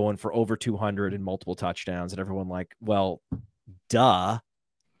Jefferson going for over 200 and multiple touchdowns, and everyone like, well, duh.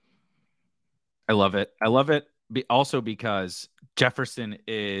 I love it. Also because Jefferson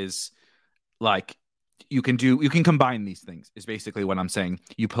is like, you can combine these things is basically what I'm saying.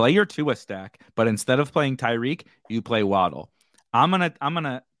 You play your Tua stack, but instead of playing Tyreek, you play Waddle. I'm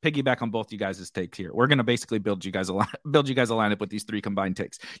gonna piggyback on both you guys' takes here. We're gonna basically build you guys a lineup with these three combined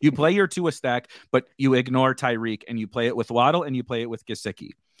takes. You play your Tua stack, but you ignore Tyreek and you play it with Waddle and you play it with Gesicki.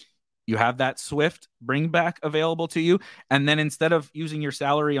 You have that Swift bring back available to you, and then instead of using your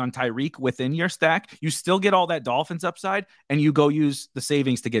salary on Tyreek within your stack, you still get all that Dolphins upside, and you go use the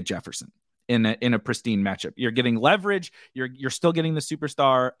savings to get Jefferson in a pristine matchup. You're getting leverage. You're still getting the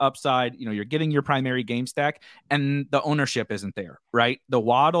superstar upside. You're getting your primary game stack, and the ownership isn't there, right? The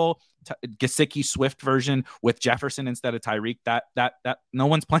Waddle, Gesicki, Swift version with Jefferson instead of Tyreek. That no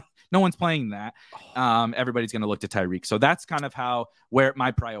one's playing that. Everybody's going to look to Tyreek. So that's kind of where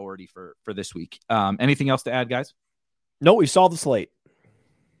my priority for this week. Anything else to add, guys? No, we solved the slate.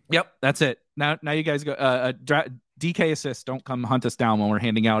 Yep, that's it. Now you guys go. DK assists, don't come hunt us down when we're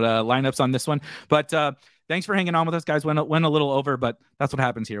handing out lineups on this one. But thanks for hanging on with us, guys. Went a little over, but that's what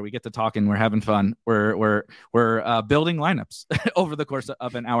happens here. We get to talking. We're having fun. We're building lineups over the course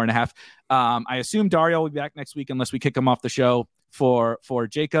of an hour and a half. I assume Dario will be back next week unless we kick him off the show for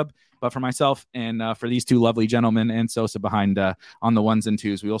Jacob. But for myself and for these two lovely gentlemen and Sosa behind on the ones and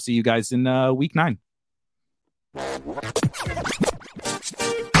twos, we will see you guys in week 9.